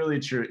 it's really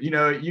true. You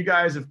know, you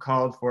guys have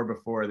called for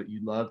before that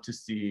you'd love to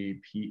see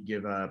Pete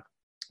give up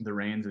the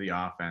reins of the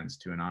offense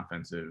to an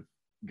offensive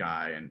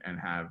guy and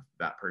have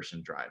that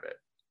person drive it.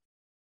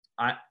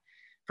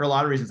 For a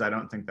lot of reasons, I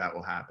don't think that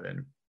will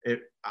happen.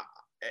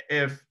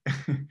 If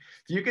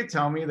you could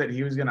tell me that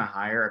he was going to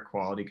hire a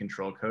quality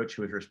control coach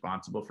who was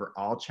responsible for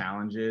all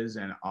challenges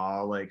and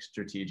all like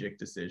strategic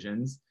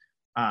decisions,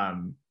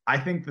 I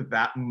think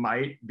that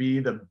might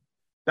be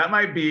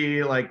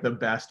like the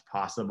best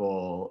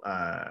possible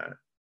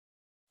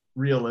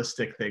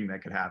realistic thing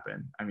that could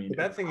happen. I mean, the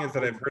bad thing is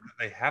that I've heard that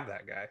they have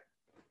that guy.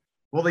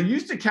 Well, they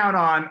used to count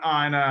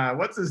on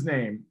what's his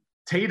name?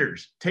 Tater,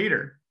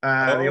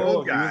 the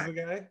old guy. He was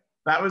the guy?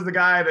 That was the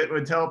guy that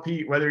would tell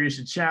Pete whether he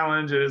should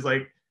challenge. It was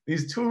like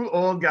these two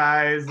old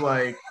guys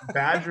like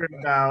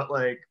badgering about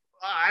like,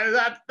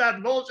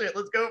 that's bullshit.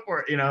 Let's go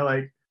for it. You know,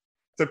 like.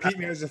 So Pete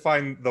managed to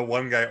find the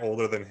one guy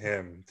older than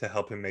him to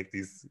help him make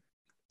these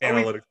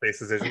analytics-based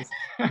decisions.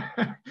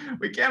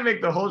 We can't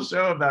make the whole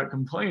show about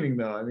complaining,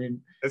 though. I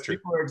mean, that's true.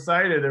 People are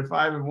excited. They're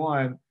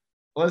 5-1.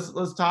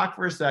 Let's talk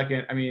for a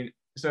second. I mean,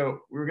 so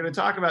we were going to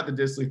talk about the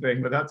Dissly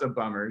thing, but that's a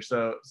bummer.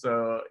 So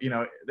you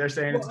know, they're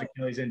saying it's an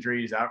Achilles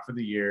injury. He's out for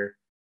the year.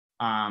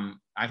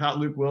 I thought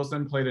Luke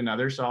Wilson played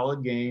another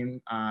solid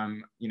game.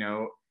 You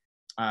know,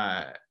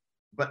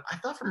 but I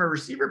thought from a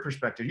receiver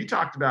perspective, you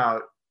talked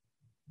about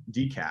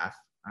decaf.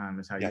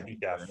 Is how you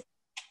decaf.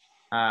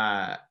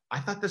 I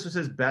thought this was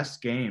his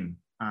best game,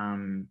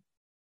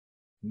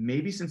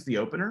 maybe since the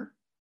opener.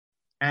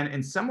 And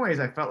in some ways,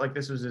 I felt like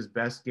this was his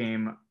best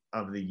game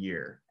of the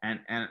year. And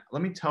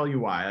let me tell you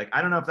why. Like,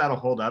 I don't know if that'll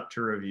hold up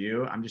to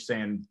review. I'm just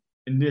saying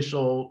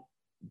initial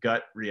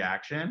gut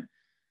reaction.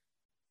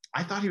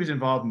 I thought he was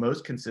involved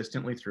most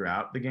consistently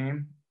throughout the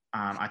game.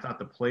 I thought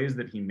the plays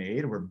that he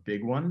made were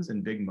big ones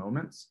and big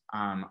moments.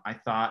 I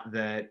thought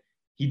that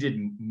he did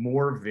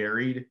more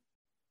varied.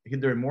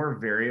 There are more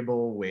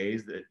variable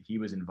ways that he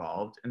was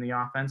involved in the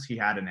offense. He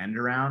had an end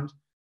around.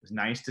 It was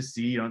nice to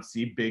see. You don't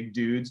see big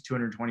dudes,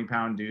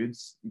 220-pound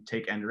dudes,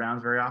 take end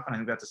arounds very often. I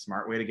think that's a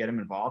smart way to get him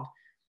involved.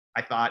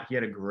 I thought he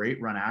had a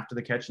great run after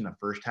the catch in the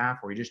first half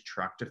where he just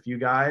trucked a few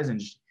guys.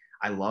 And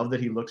I love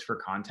that he looks for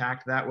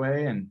contact that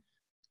way. And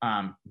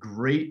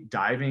great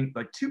diving,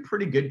 like 2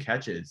 pretty good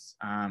catches.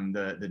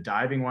 The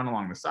diving one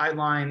along the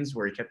sidelines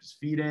where he kept his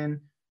feet in.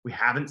 We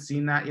haven't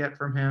seen that yet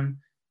from him.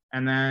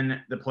 And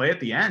then the play at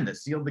the end that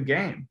sealed the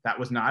game. That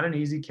was not an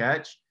easy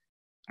catch.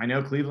 I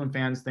know Cleveland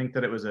fans think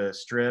that it was a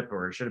strip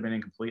or it should have been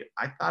incomplete.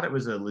 I thought it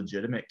was a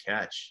legitimate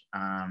catch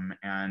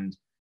and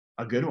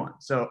a good one.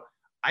 So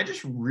I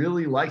just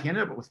really he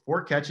ended up with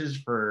 4 catches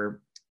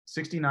for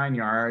 69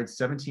 yards,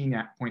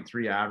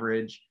 17.3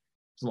 average.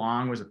 His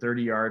long was a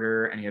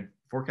 30-yarder, and he had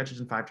 4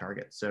 catches and 5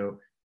 targets. So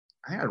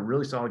I think a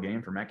really solid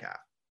game for Metcalf.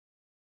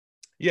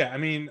 Yeah, I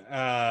mean,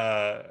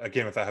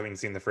 again, without having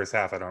seen the first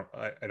half, I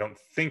don't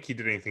think he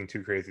did anything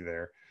too crazy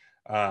there.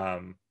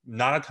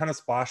 Not a ton of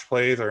splash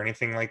plays or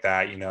anything like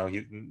that. You know,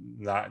 he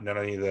not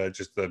only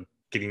the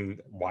getting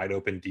wide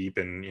open deep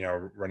and, you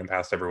know, running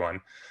past everyone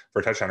for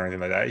a touchdown or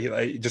anything like that.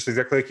 He just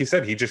exactly like you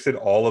said, he just did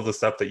all of the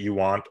stuff that you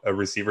want a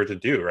receiver to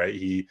do, right?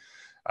 He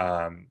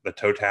the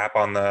toe tap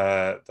on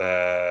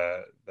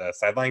the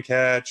sideline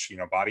catch, you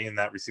know, bodying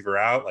that receiver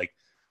out, like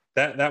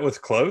that was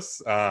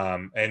close.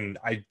 And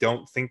I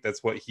don't think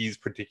that's what he's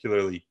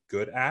particularly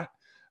good at.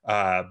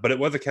 But it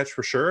was a catch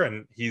for sure,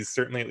 and he's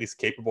certainly at least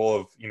capable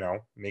of, you know,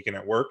 making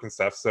it work and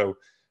stuff. So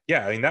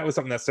yeah, I mean, that was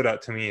something that stood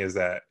out to me, is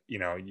that, you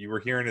know, you were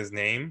hearing his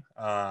name,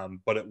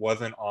 but it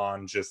wasn't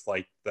on just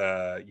like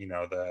the, you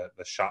know, the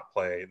shot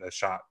play,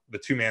 the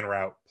 2-man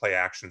route play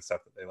action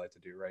stuff that they like to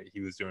do, right?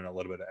 He was doing a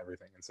little bit of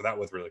everything, and so that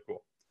was really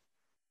cool.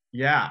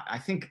 Yeah, I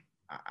think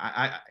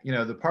I you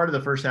know, the part of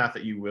the first half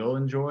that you will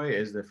enjoy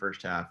is the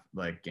first half,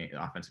 like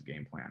offensive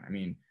game plan. I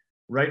mean,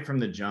 right from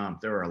the jump,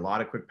 there were a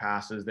lot of quick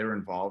passes. They were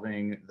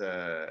involving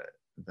the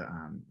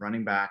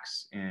running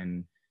backs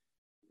in,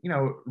 you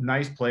know,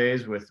 nice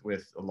plays with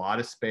a lot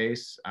of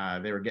space.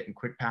 They were getting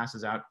quick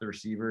passes out to the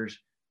receivers.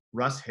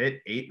 Russ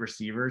hit 8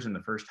 receivers in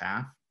the first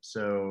half.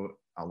 So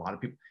a lot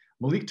of people.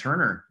 Malik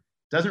Turner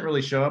doesn't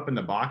really show up in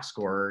the box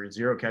score.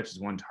 0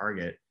 catches, 1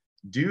 target.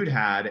 Dude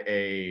had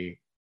a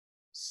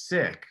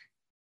sick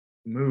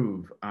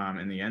move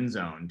in the end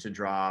zone to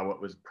draw what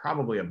was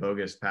probably a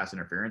bogus pass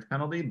interference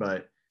penalty,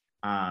 but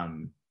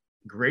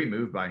great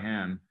move by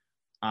him.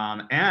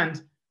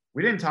 And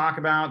we didn't talk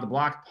about the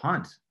blocked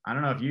punt. I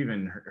don't know if you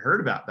even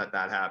heard about that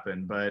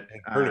happened, but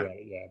I heard about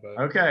it, yeah.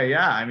 But okay,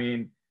 yeah. I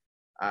mean,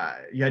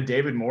 you had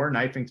David Moore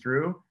knifing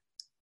through,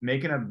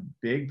 making a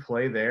big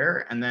play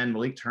there, and then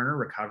Malik Turner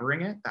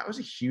recovering it. That was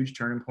a huge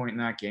turning point in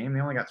that game. They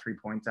only got 3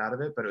 points out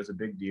of it, but it was a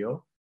big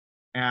deal.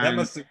 And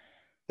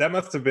that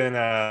must have been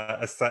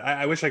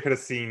I wish I could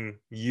have seen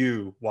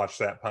you watch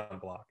that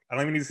punt block. I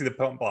don't even need to see the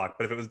punt block,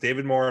 but if it was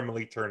David Moore and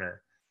Malik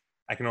Turner,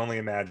 I can only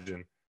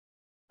imagine.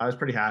 I was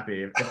pretty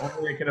happy. If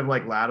only they could have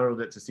like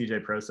lateraled it to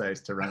CJ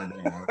Prosise to run it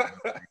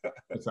in.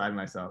 Beside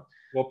myself.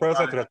 Well,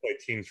 Prosise would have to play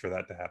teams for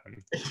that to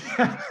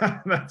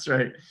happen. That's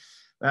right.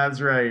 That's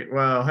right.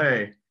 Well,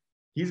 hey,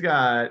 he's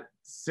got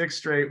 6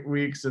 straight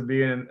weeks of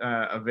being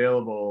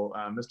available.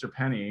 Mr.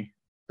 Penny,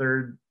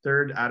 third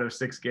out of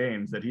 6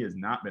 games that he has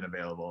not been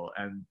available,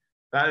 and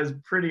that is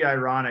pretty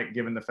ironic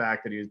given the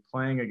fact that he was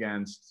playing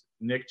against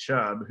Nick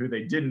Chubb, who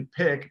they didn't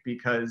pick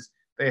because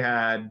they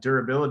had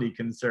durability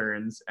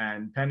concerns,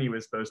 and Penny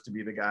was supposed to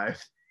be the guy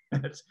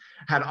that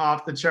had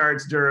off the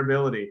charts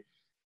durability.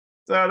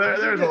 So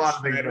there's a lot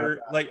of things about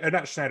that. Like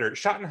not Schneider,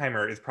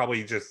 Schottenheimer is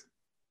probably just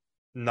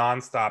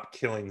nonstop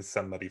killing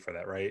somebody for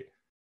that, right?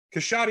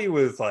 Because Shotty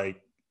was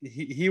like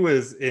he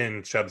was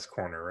in Chubb's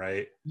corner,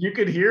 right? You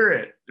could hear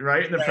it,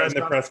 right? In the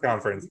press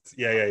conference.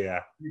 Yeah.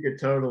 You could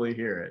totally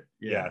hear it.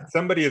 Yeah.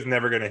 Somebody is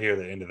never going to hear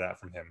the end of that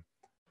from him.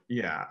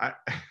 Yeah.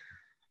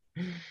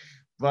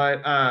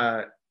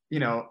 But you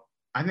know,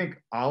 I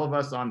think all of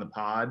us on the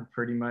pod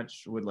pretty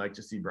much would like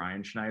to see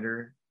Brian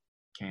Schneider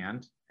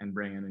canned and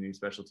bring in a new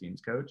special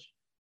teams coach.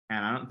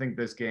 And I don't think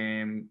this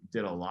game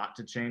did a lot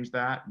to change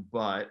that,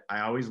 but I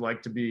always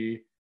like to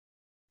be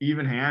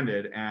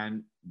even-handed,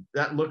 and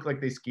that looked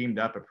like they schemed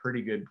up a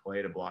pretty good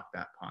play to block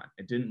that punt.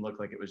 It didn't look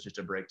like it was just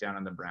a breakdown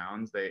on the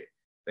Browns. They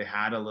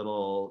had a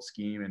little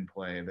scheme in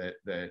play that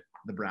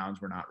the Browns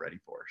were not ready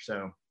for.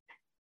 So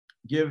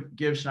give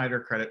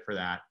Schneider credit for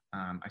that.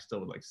 I still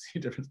would like to see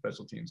a different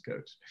special teams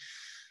coach.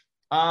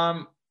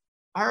 All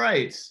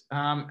right.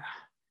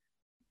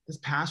 This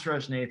pass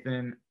rush,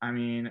 Nathan, I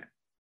mean,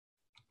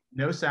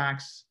 no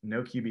sacks,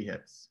 no QB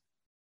hits,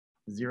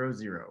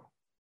 0-0.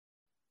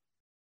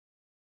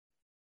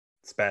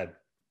 It's bad.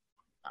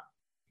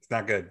 It's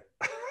not good.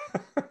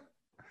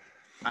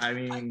 I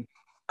mean,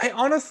 I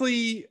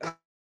honestly,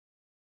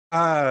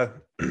 I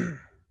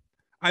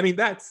mean,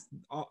 that's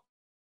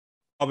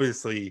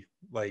obviously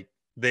like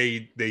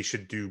they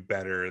should do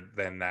better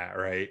than that,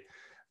 right?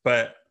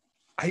 But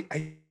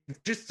I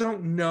just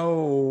don't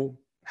know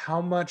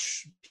how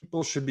much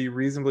people should be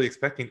reasonably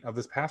expecting of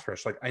this pass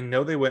rush. Like, I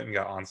know they went and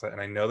got Ansah,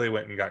 and I know they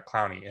went and got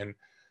Clowney. And,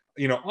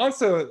 you know,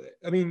 Ansah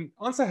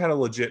had a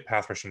legit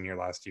pass rushing year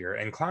last year,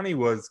 and Clowney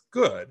was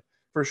good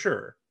for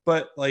sure.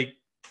 But, like,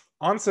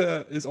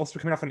 Ansah is also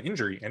coming off an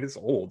injury and is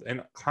old,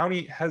 and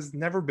Clowney has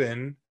never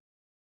been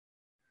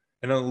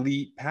an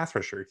elite pass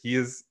rusher. He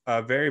is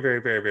a very,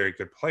 very, very, very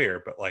good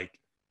player, but, like,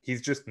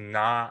 he's just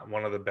not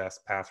one of the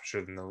best pass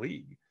rushers in the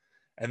league.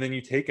 And then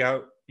you take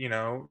out, you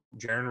know,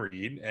 Jarran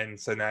Reed, and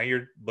so now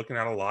you're looking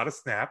at a lot of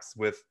snaps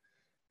with,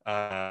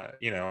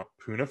 you know,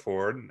 Poona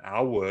Ford and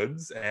Al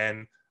Woods,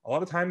 and a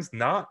lot of times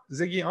not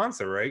Ziggy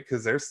Ansah, right?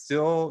 Because they're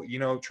still, you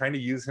know, trying to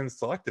use him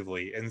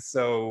selectively. And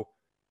so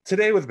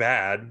today was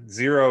bad,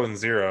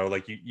 0-0.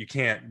 Like, you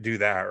can't do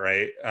that,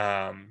 right?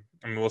 I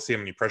mean, we'll see how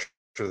many pressures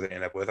they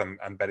end up with.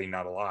 I'm betting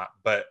not a lot,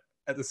 but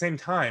at the same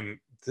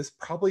time, this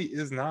probably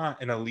is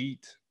not an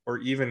elite or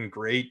even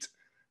great,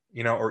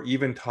 you know, or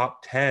even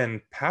top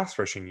 10 pass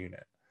rushing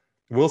unit.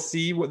 We'll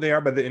see what they are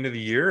by the end of the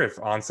year if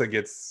Ansah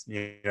gets,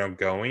 you know,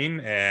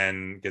 going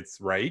and gets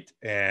right,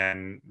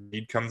 and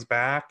Reed comes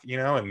back, you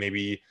know, and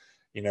maybe,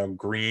 you know,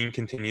 Green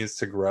continues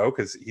to grow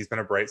because he's been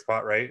a bright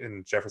spot, right?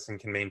 And Jefferson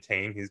can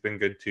maintain. He's been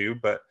good too.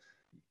 But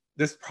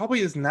this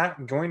probably is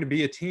not going to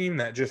be a team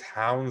that just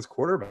hounds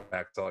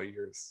quarterbacks all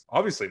years.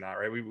 Obviously not,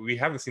 right? We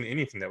haven't seen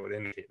anything that would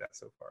indicate that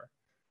so far.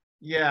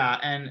 Yeah,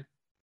 and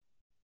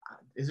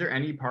is there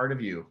any part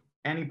of you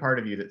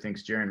that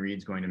thinks Jarran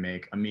Reed's going to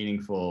make a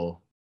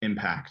meaningful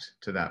impact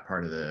to that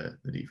part of the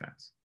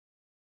defense?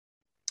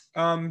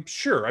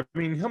 Sure. I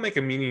mean, he'll make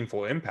a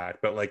meaningful impact,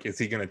 but, like, is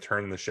he going to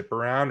turn the ship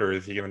around, or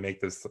is he going to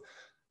make this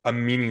a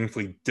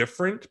meaningfully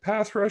different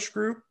pass rush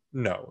group?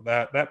 No,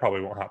 that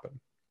probably won't happen.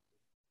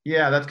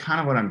 Yeah, that's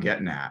kind of what I'm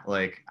getting at.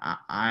 Like,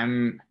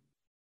 I'm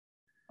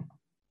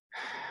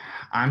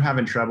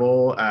having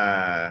trouble.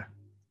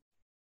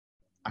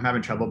 I'm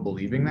having trouble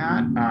believing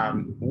that.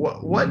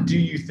 What do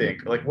you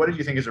think? Like, what do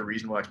you think is a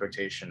reasonable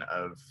expectation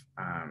of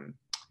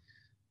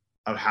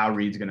how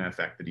Reed's going to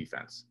affect the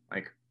defense?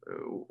 Like,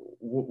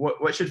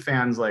 what should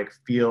fans, like,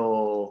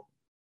 feel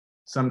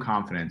some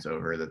confidence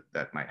over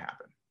that might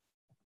happen?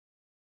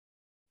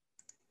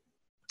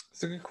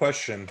 It's a good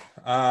question.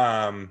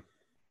 I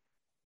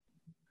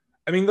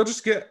mean,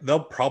 they'll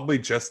probably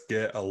just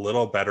get a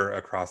little better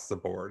across the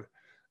board.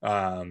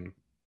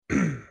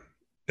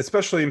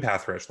 Especially in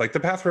pass rush. Like, the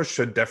pass rush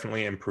should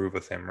definitely improve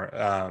with him.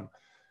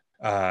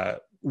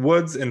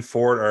 Woods and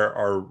Ford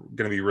are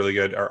going to be really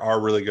good, or are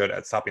really good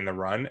at stopping the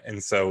run,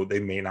 and so they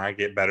may not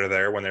get better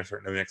there when they're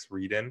starting to mix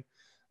Reed in.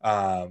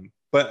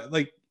 But,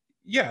 like,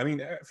 yeah, I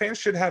mean, fans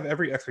should have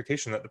every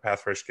expectation that the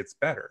pass rush gets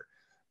better.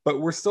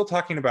 But we're still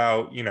talking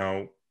about, you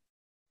know,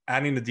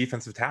 adding the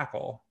defensive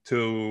tackle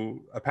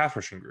to a pass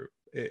rushing group.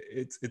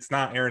 It's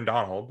not Aaron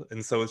Donald,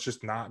 and so it's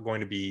just not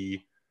going to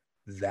be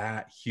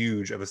that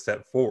huge of a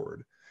step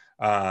forward.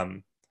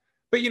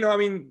 But, you know, I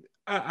mean,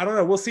 I don't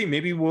know. We'll see.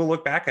 Maybe we'll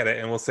look back at it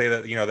and we'll say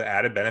that, you know, the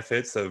added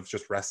benefits of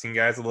just resting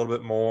guys a little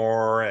bit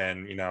more,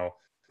 and, you know,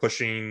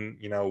 pushing,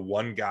 you know,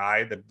 one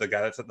guy, the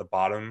guy that's at the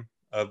bottom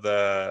of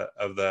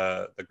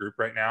the group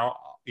right now,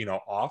 you know,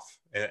 off,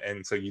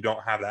 and so you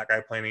don't have that guy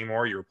playing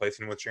anymore. You're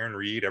replacing him with Jarran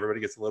Reed.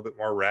 Everybody gets a little bit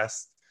more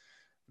rest.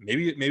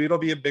 Maybe it'll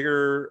be a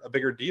bigger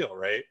deal,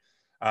 right?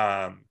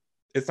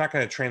 It's not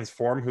going to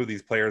transform who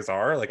these players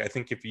are. Like, I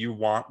think if you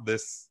want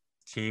this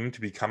team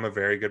to become a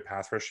very good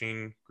pass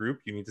rushing group,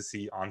 you need to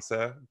see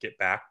Ansah get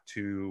back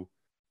to,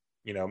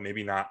 you know,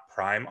 maybe not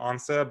prime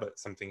Ansah, but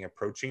something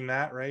approaching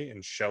that, right?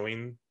 And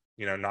showing,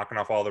 you know, knocking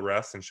off all the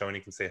rest and showing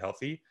he can stay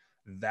healthy.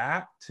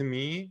 That, to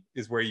me,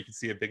 is where you can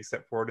see a big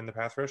step forward in the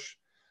pass rush.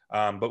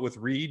 But with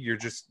Reed, you're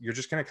just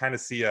going to kind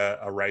of see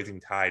a rising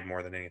tide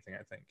more than anything,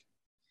 I think.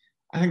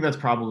 I think that's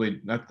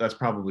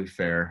probably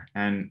fair.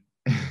 And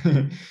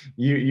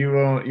you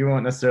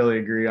won't necessarily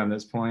agree on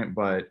this point,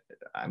 but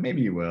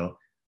maybe you will.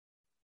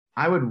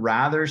 I would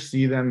rather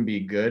see them be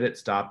good at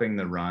stopping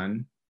the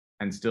run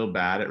and still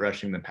bad at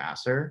rushing the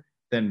passer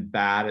than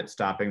bad at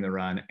stopping the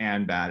run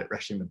and bad at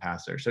rushing the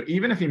passer. So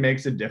even if he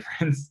makes a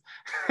difference,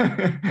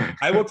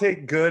 I will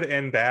take good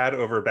and bad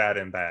over bad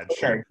and bad.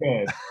 Okay,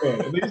 sure.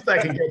 Good. At least I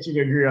can get you to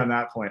agree on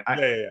that point.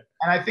 Yeah.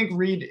 And I think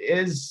Reed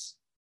is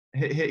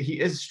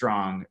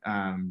strong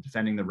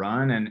defending the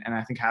run, and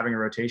I think having a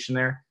rotation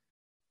there,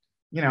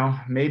 you know,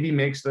 maybe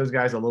makes those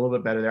guys a little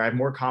bit better there. I have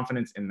more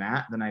confidence in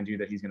that than I do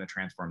that he's going to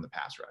transform the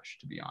pass rush,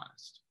 to be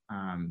honest.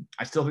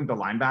 I still think the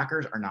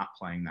linebackers are not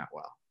playing that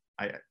well.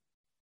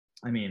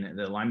 I mean,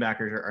 the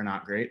linebackers are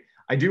not great.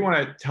 I do want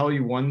to tell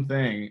you one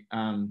thing.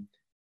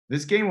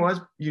 This game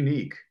was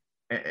unique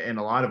in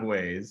a lot of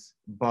ways,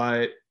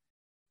 but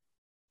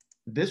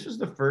this was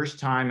the first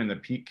time in the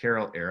Pete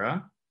Carroll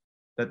era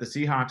that the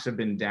Seahawks have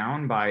been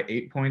down by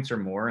 8 points or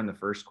more in the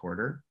first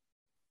quarter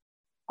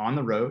on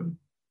the road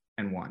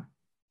and won.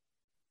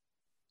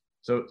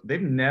 So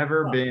they've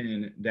never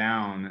been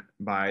down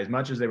by as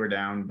much as they were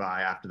down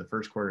by after the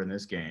first quarter in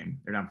this game.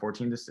 They're down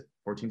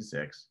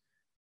 14-6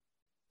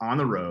 on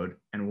the road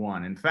and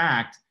won. In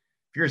fact,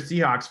 if you're a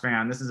Seahawks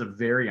fan, this is a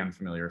very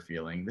unfamiliar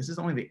feeling. This is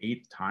only the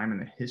 8th time in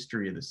the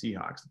history of the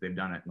Seahawks that they've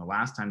done it. And the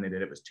last time they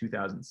did it was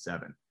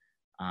 2007.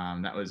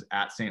 That was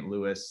at St.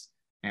 Louis,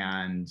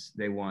 and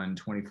they won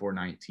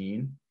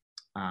 24-19.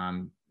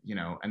 And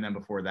then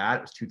before that,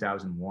 it was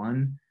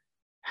 2001.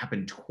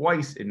 Happened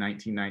twice in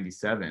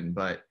 1997.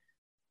 But,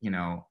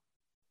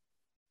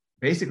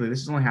 basically,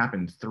 this has only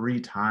happened 3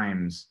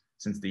 times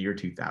since the year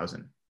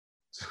 2000.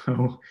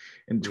 So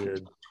in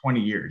 20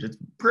 years, it's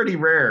pretty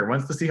rare.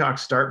 Once the Seahawks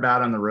start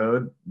bad on the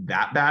road,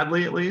 that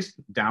badly at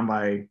least, down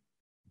by,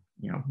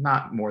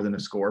 not more than a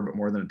score, but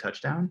more than a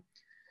touchdown,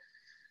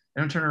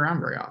 they don't turn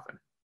around very often.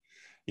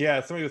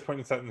 Yeah, somebody was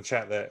pointing this out in the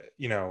chat that,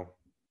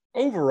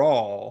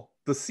 overall,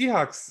 the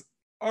Seahawks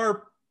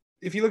are,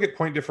 if you look at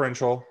point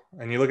differential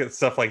and you look at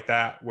stuff like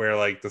that, where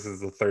like this is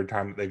the 3rd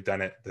time that they've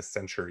done it this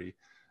century,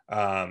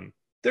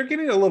 they're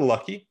getting a little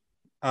lucky.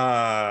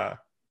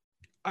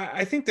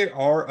 I think they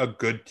are a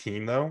good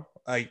team, though.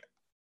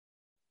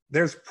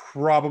 There's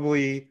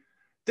probably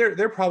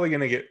they're probably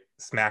going to get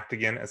smacked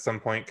again at some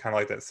point, kind of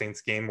like that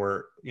Saints game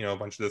where a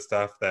bunch of the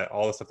stuff that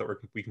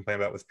we complain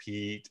about with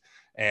Pete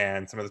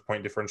and some of the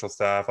point differential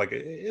stuff, like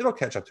it'll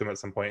catch up to them at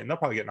some point, and they'll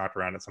probably get knocked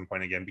around at some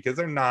point again because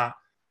they're not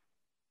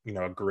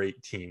a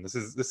great team. This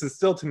is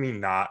still, to me,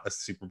 not a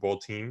Super Bowl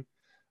team.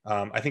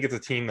 I think it's a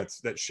team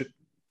that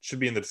should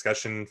be in the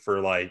discussion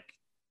for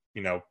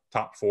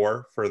top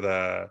 4 for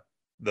the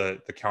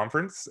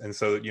conference. And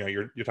so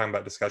you're talking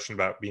about discussion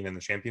about being in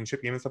the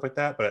championship game and stuff like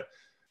that, but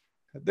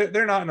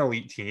they're not an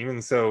elite team.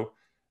 And so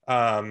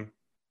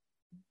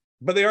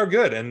but they are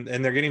good, and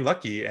they're getting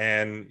lucky,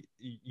 and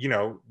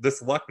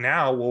this luck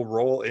now will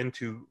roll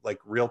into like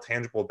real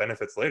tangible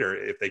benefits later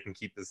if they can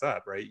keep this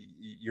up, right?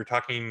 You're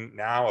talking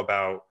now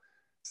about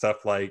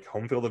stuff like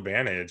home field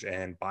advantage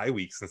and bye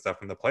weeks and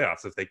stuff in the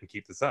playoffs if they can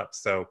keep this up.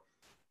 So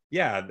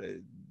yeah,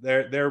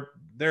 they're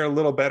a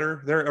little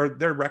better.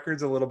 Their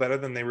record's a little better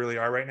than they really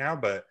are right now,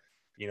 but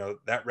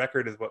that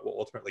record is what will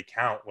ultimately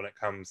count when it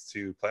comes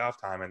to playoff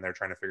time, and they're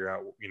trying to figure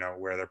out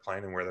where they're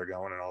playing and where they're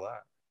going and all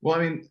that. Well,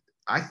 I mean,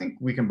 I think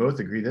we can both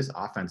agree this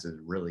offense is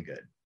really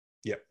good.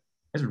 Yep,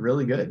 it's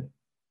really good,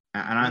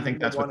 and I think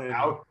that's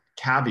without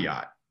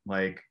caveat.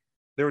 Like,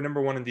 they were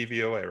number 1 in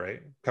DVOA,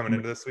 right, coming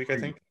into this week, I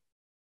think.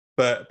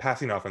 But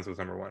passing offense was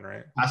number 1,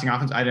 right? Passing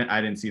offense, I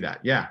didn't see that.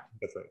 Yeah,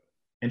 that's right.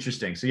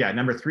 Interesting. So yeah,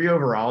 number 3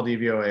 overall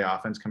DVOA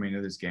offense coming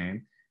into this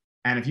game.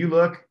 And if you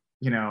look,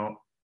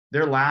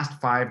 their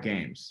last 5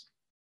 games,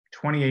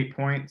 28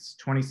 points,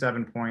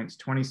 27 points,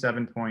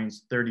 27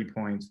 points, 30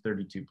 points,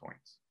 32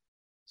 points.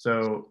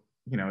 So,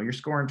 you're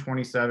scoring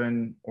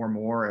 27 or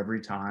more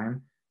every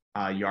time.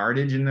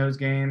 Yardage in those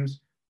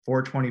games,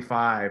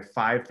 425,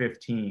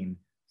 515,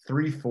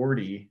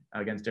 340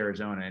 against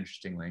Arizona,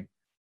 interestingly,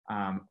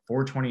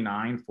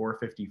 429,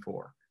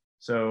 454.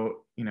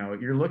 So,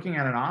 you're looking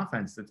at an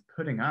offense that's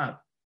putting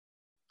up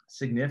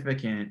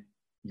significant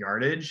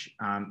yardage.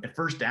 At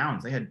first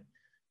downs, they had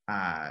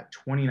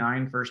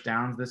 29 first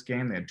downs this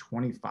game. They had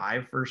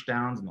 25 first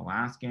downs in the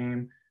last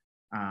game.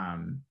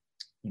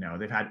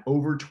 They've had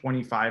over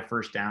 25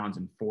 first downs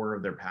in 4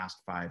 of their past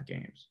 5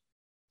 games.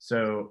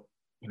 So,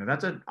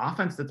 that's an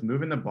offense that's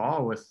moving the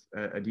ball with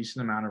a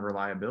decent amount of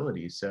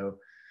reliability. So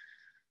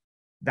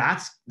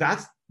that's where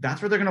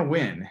they're going to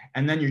win.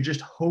 And then you're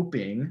just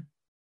hoping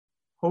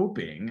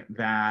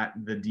that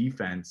the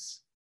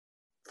defense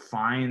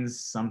finds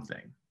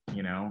something,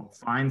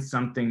 finds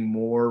something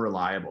more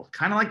reliable,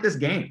 kind of like this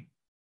game,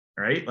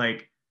 right?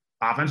 Like,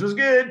 offense was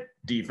good,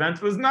 defense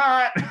was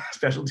not,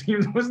 special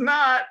teams was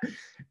not,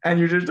 and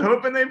you're just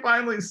hoping they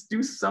finally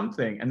do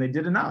something, and they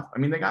did enough. I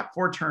mean, they got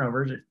 4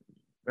 turnovers,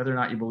 whether or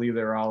not you believe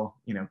they're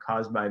all,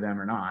 caused by them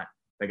or not,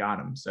 they got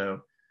them.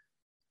 So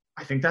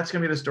I think that's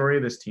going to be the story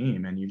of this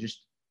team, and you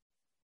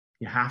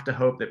have to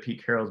hope that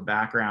Pete Carroll's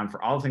background,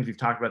 for all the things we've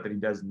talked about that he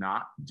does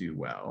not do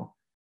well,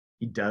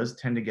 he does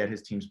tend to get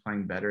his teams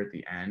playing better at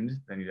the end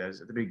than he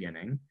does at the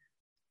beginning.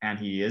 And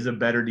he is a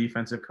better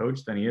defensive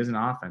coach than he is an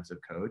offensive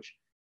coach.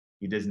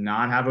 He does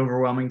not have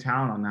overwhelming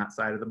talent on that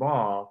side of the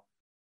ball.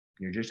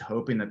 You're just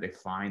hoping that they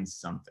find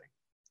something.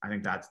 I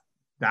think that's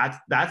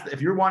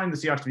if you're wanting the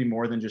Seahawks to be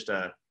more than just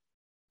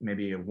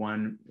maybe a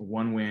one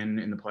win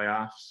in the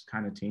playoffs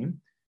kind of team,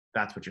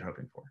 that's what you're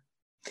hoping for.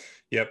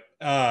 Yep.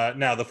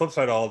 Now the flip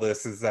side of all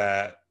this is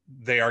that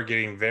they are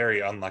getting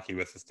very unlucky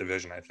with this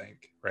division, I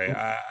think, right?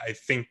 I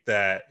think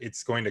that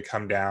it's going to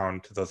come down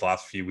to those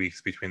last few weeks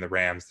between the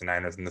Rams, the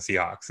Niners, and the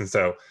Seahawks. And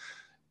so,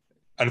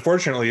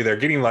 unfortunately, they're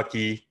getting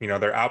lucky.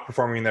 They're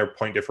outperforming their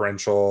point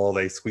differential.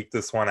 They squeaked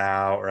this one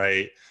out,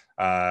 right?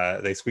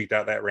 They squeaked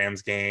out that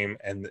Rams game,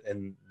 and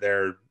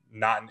they're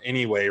not in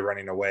any way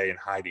running away and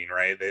hiding,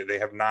 right? They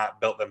have not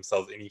built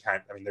themselves any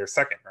kind. I mean, they're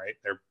second, right?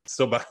 They're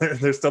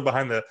still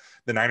behind the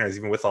Niners,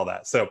 even with all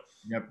that. So,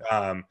 yep.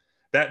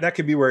 That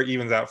could be where it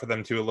evens out for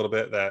them too a little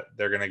bit, that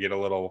they're going to get a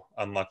little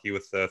unlucky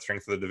with the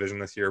strength of the division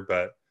this year.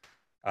 But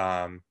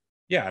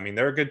yeah, I mean,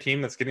 they're a good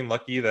team that's getting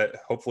lucky, that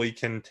hopefully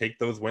can take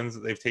those wins that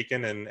they've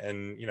taken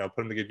and put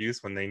them to good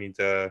use when they need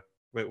to,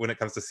 when it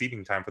comes to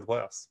seeding time for the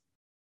playoffs.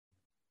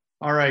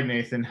 All right,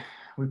 Nathan,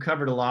 we've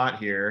covered a lot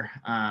here.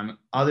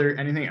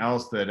 Anything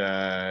else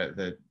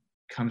that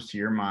comes to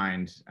your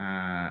mind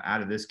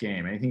out of this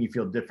game? Anything you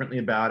feel differently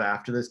about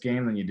after this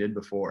game than you did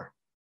before?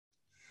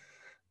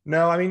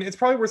 No, I mean, it's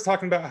probably worth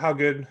talking about how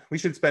good we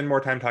should spend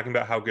more time talking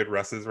about how good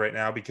Russ is right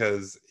now,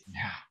 because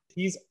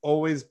he's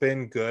always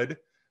been good.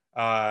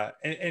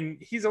 And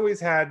he's always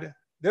had,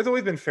 there's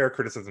always been fair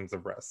criticisms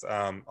of Russ.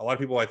 A lot of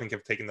people, I think,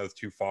 have taken those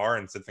too far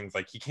and said things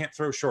like, he can't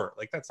throw short.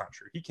 Like, that's not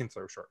true. He can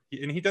throw short.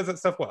 And he does that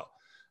stuff well.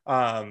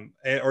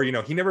 Or,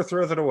 he never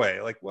throws it away.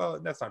 Like, well,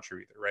 that's not true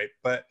either, right?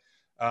 But,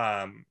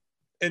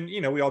 and,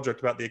 we all joked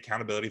about the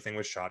accountability thing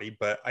with Shotty,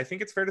 but I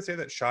think it's fair to say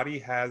that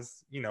Shotty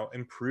has,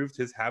 improved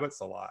his habits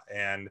a lot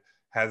and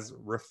has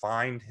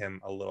refined him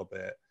a little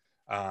bit.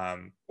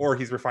 Or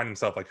he's refined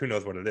himself, like, who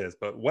knows what it is,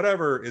 but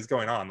whatever is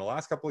going on the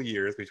last couple of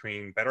years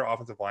between better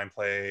offensive line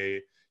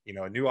play,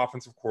 a new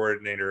offensive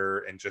coordinator,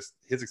 and just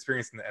his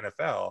experience in the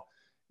NFL,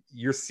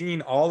 you're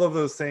seeing all of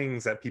those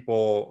things that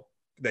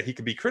he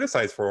could be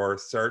criticized for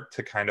start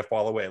to kind of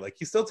fall away. Like,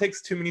 he still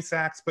takes too many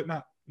sacks, but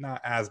not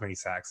as many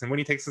sacks. And when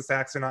he takes the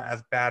sacks, they're not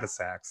as bad as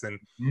sacks, and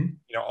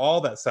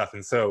all that stuff.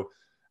 And so,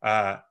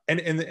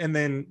 and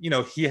then,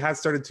 he has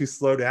started to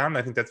slow down.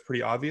 I think that's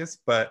pretty obvious,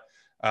 but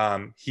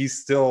he's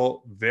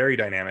still very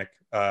dynamic,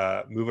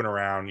 moving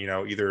around,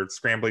 either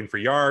scrambling for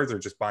yards or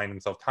just buying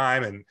himself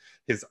time. And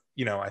his,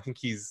 I think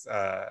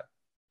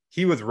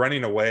he was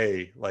running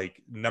away,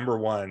 like, number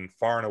one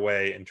far and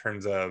away in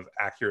terms of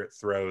accurate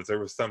throws. There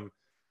was some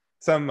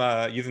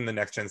using the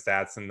next gen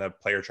stats and the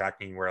player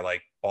tracking where,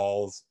 like,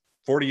 balls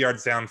 40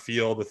 yards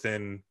downfield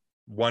within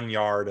 1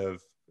 yard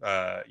of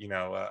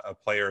a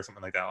player or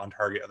something like that on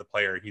target of the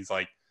player, he's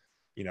like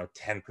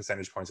 10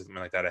 percentage points or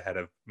something like that ahead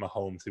of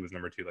Mahomes, who was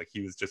number 2. Like, he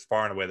was just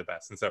far and away the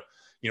best. And so,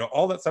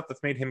 all that stuff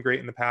that's made him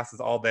great in the past is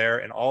all there,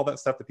 and all that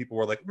stuff that people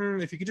were like,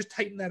 if you could just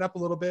tighten that up a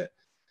little bit,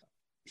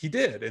 he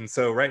did. And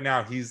so right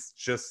now he's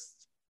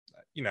just,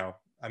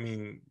 I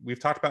mean, we've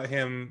talked about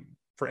him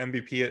for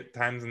MVP at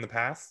times in the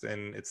past,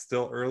 and it's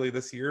still early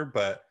this year,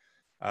 but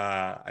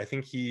I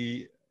think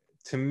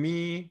to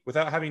me,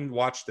 without having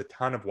watched a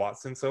ton of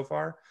Watson so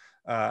far,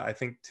 I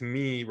think to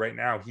me right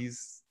now,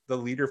 he's the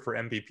leader for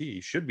MVP.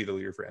 He should be the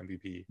leader for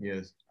MVP. He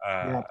is. He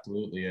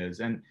absolutely is.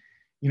 And,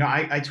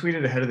 I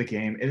tweeted ahead of the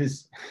game.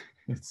 It's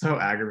so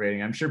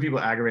aggravating. I'm sure people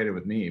are aggravated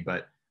with me,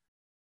 but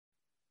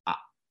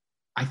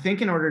I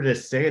think in order to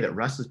say that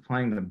Russ is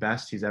playing the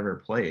best he's ever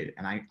played,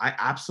 and I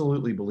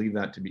absolutely believe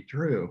that to be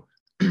true,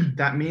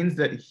 that means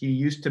that he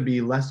used to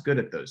be less good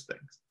at those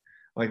things.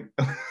 Like,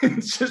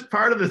 it's just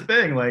part of the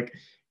thing. Like,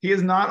 he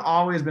has not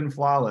always been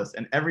flawless,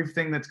 and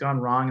everything that's gone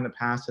wrong in the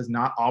past has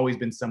not always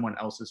been someone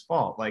else's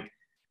fault. Like,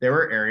 there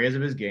were areas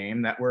of his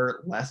game that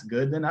were less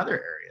good than other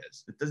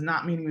areas. It does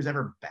not mean he was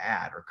ever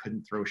bad or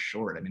couldn't throw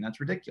short. I mean, that's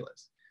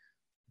ridiculous.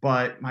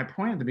 But my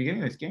point at the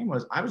beginning of this game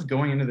was, I was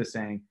going into this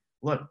saying,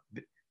 look,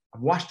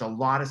 I've watched a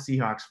lot of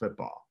Seahawks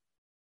football.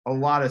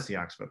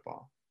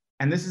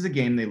 And this is a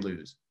game they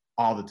lose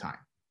all the time.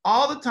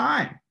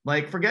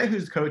 Like, forget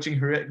who's coaching,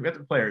 forget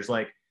the players.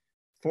 Like,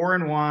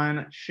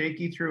 4-1,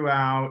 shaky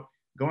throughout,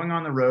 going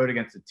on the road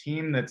against a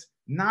team that's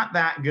not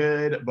that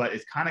good, but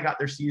it's kind of got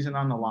their season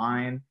on the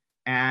line.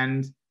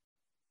 And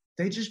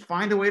they just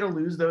find a way to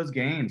lose those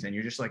games. And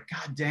you're just like,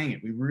 God dang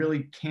it, we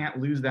really can't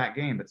lose that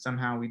game, but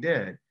somehow we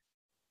did.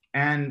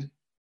 And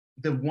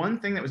the one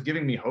thing that was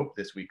giving me hope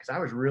this week, because I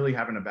was really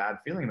having a bad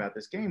feeling about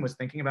this game, was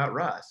thinking about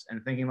Russ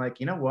and thinking, like,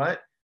 you know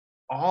what?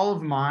 All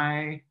of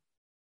my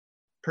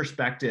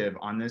perspective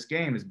on this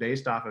game is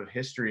based off of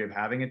history of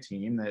having a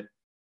team that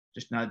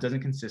just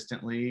doesn't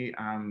consistently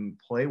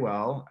play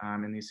well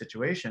in these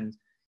situations.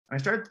 And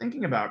I started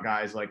thinking about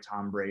guys like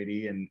Tom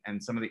Brady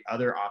and some of the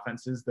other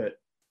offenses that,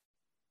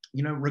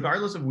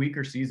 regardless of week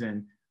or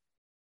season,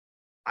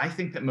 I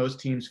think that most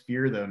teams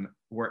fear them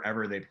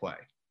wherever they play,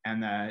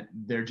 and that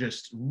they're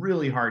just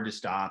really hard to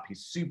stop.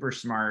 He's super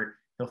smart.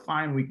 He'll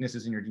find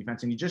weaknesses in your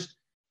defense, and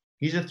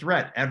he's a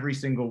threat every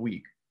single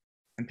week.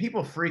 And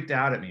people freaked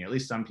out at me, at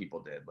least some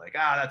people did. Like,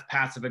 that's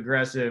passive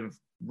aggressive.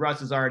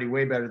 Russ is already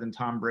way better than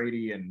Tom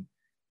Brady and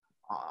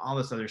all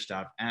this other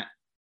stuff. And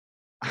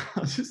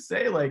I'll just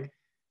say, like,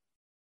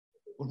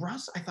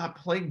 Russ, I thought,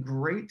 played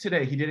great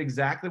today. He did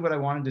exactly what I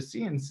wanted to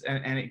see. And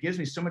it gives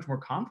me so much more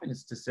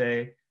confidence to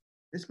say,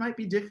 this might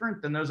be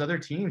different than those other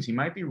teams. He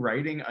might be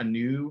writing a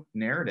new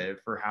narrative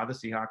for how the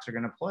Seahawks are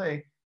going to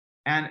play.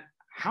 And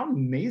how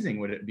amazing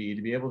would it be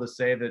to be able to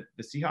say that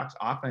the Seahawks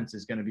offense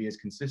is going to be as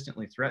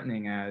consistently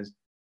threatening as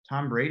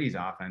Tom Brady's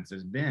offense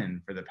has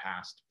been for the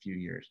past few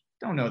years?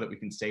 Don't know that we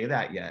can say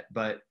that yet,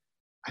 but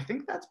I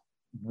think that's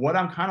what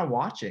I'm kind of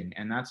watching.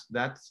 And that's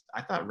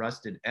I thought Russ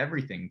did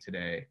everything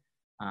today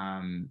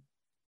to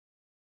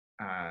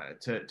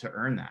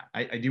earn that.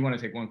 I do want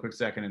to take one quick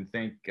second and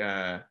thank,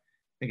 I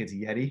think it's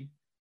Yeti,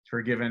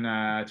 for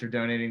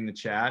donating the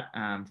chat.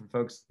 For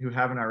folks who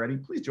haven't already,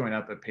 please join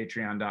up at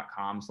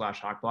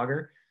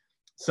patreon.com/hawkblogger.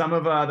 Some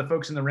of the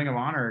folks in the Ring of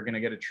Honor are going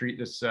to get a treat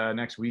this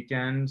next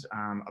weekend.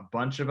 A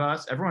bunch of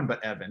us, everyone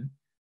but Evan,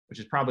 which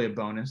is probably a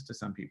bonus to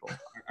some people,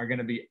 are going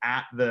to be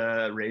at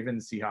the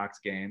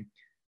Ravens-Seahawks game.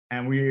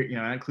 And it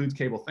includes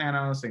Cable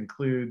Thanos,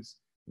 includes,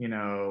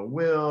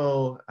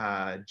 Will,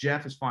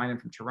 Jeff is flying in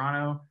from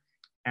Toronto.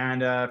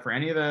 And for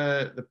any of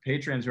the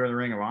patrons who are in the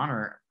Ring of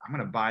Honor, I'm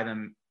going to buy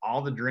them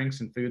all the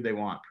drinks and food they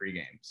want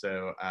pregame.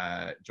 So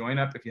join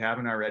up if you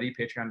haven't already,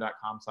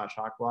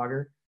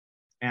 patreon.com/hawkblogger.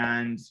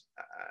 And,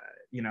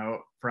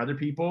 for other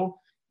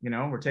people,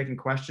 we're taking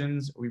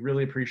questions. We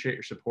really appreciate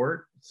your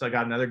support. So I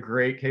got another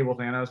great Cable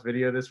Thanos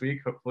video this week.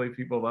 Hopefully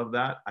people love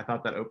that. I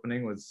thought that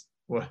opening was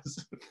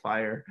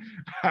fire.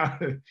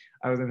 I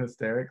was in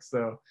hysterics.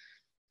 So,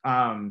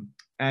 and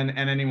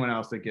anyone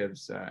else that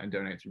gives and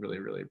donates, really,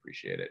 really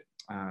appreciate it.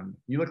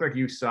 You look like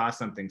you saw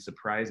something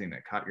surprising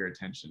that caught your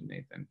attention,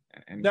 Nathan.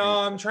 No,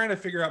 I'm trying to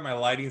figure out my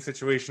lighting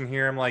situation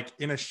here. I'm like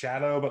in a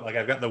shadow, but like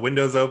I've got the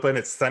windows open.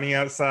 It's sunny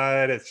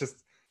outside. It's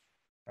just,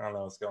 I don't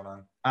know what's going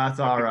on. That's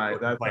all right.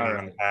 That's all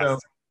right. So,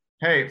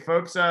 hey,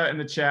 folks in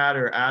the chat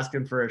are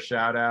asking for a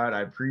shout out.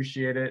 I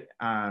appreciate it.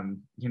 We're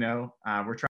trying.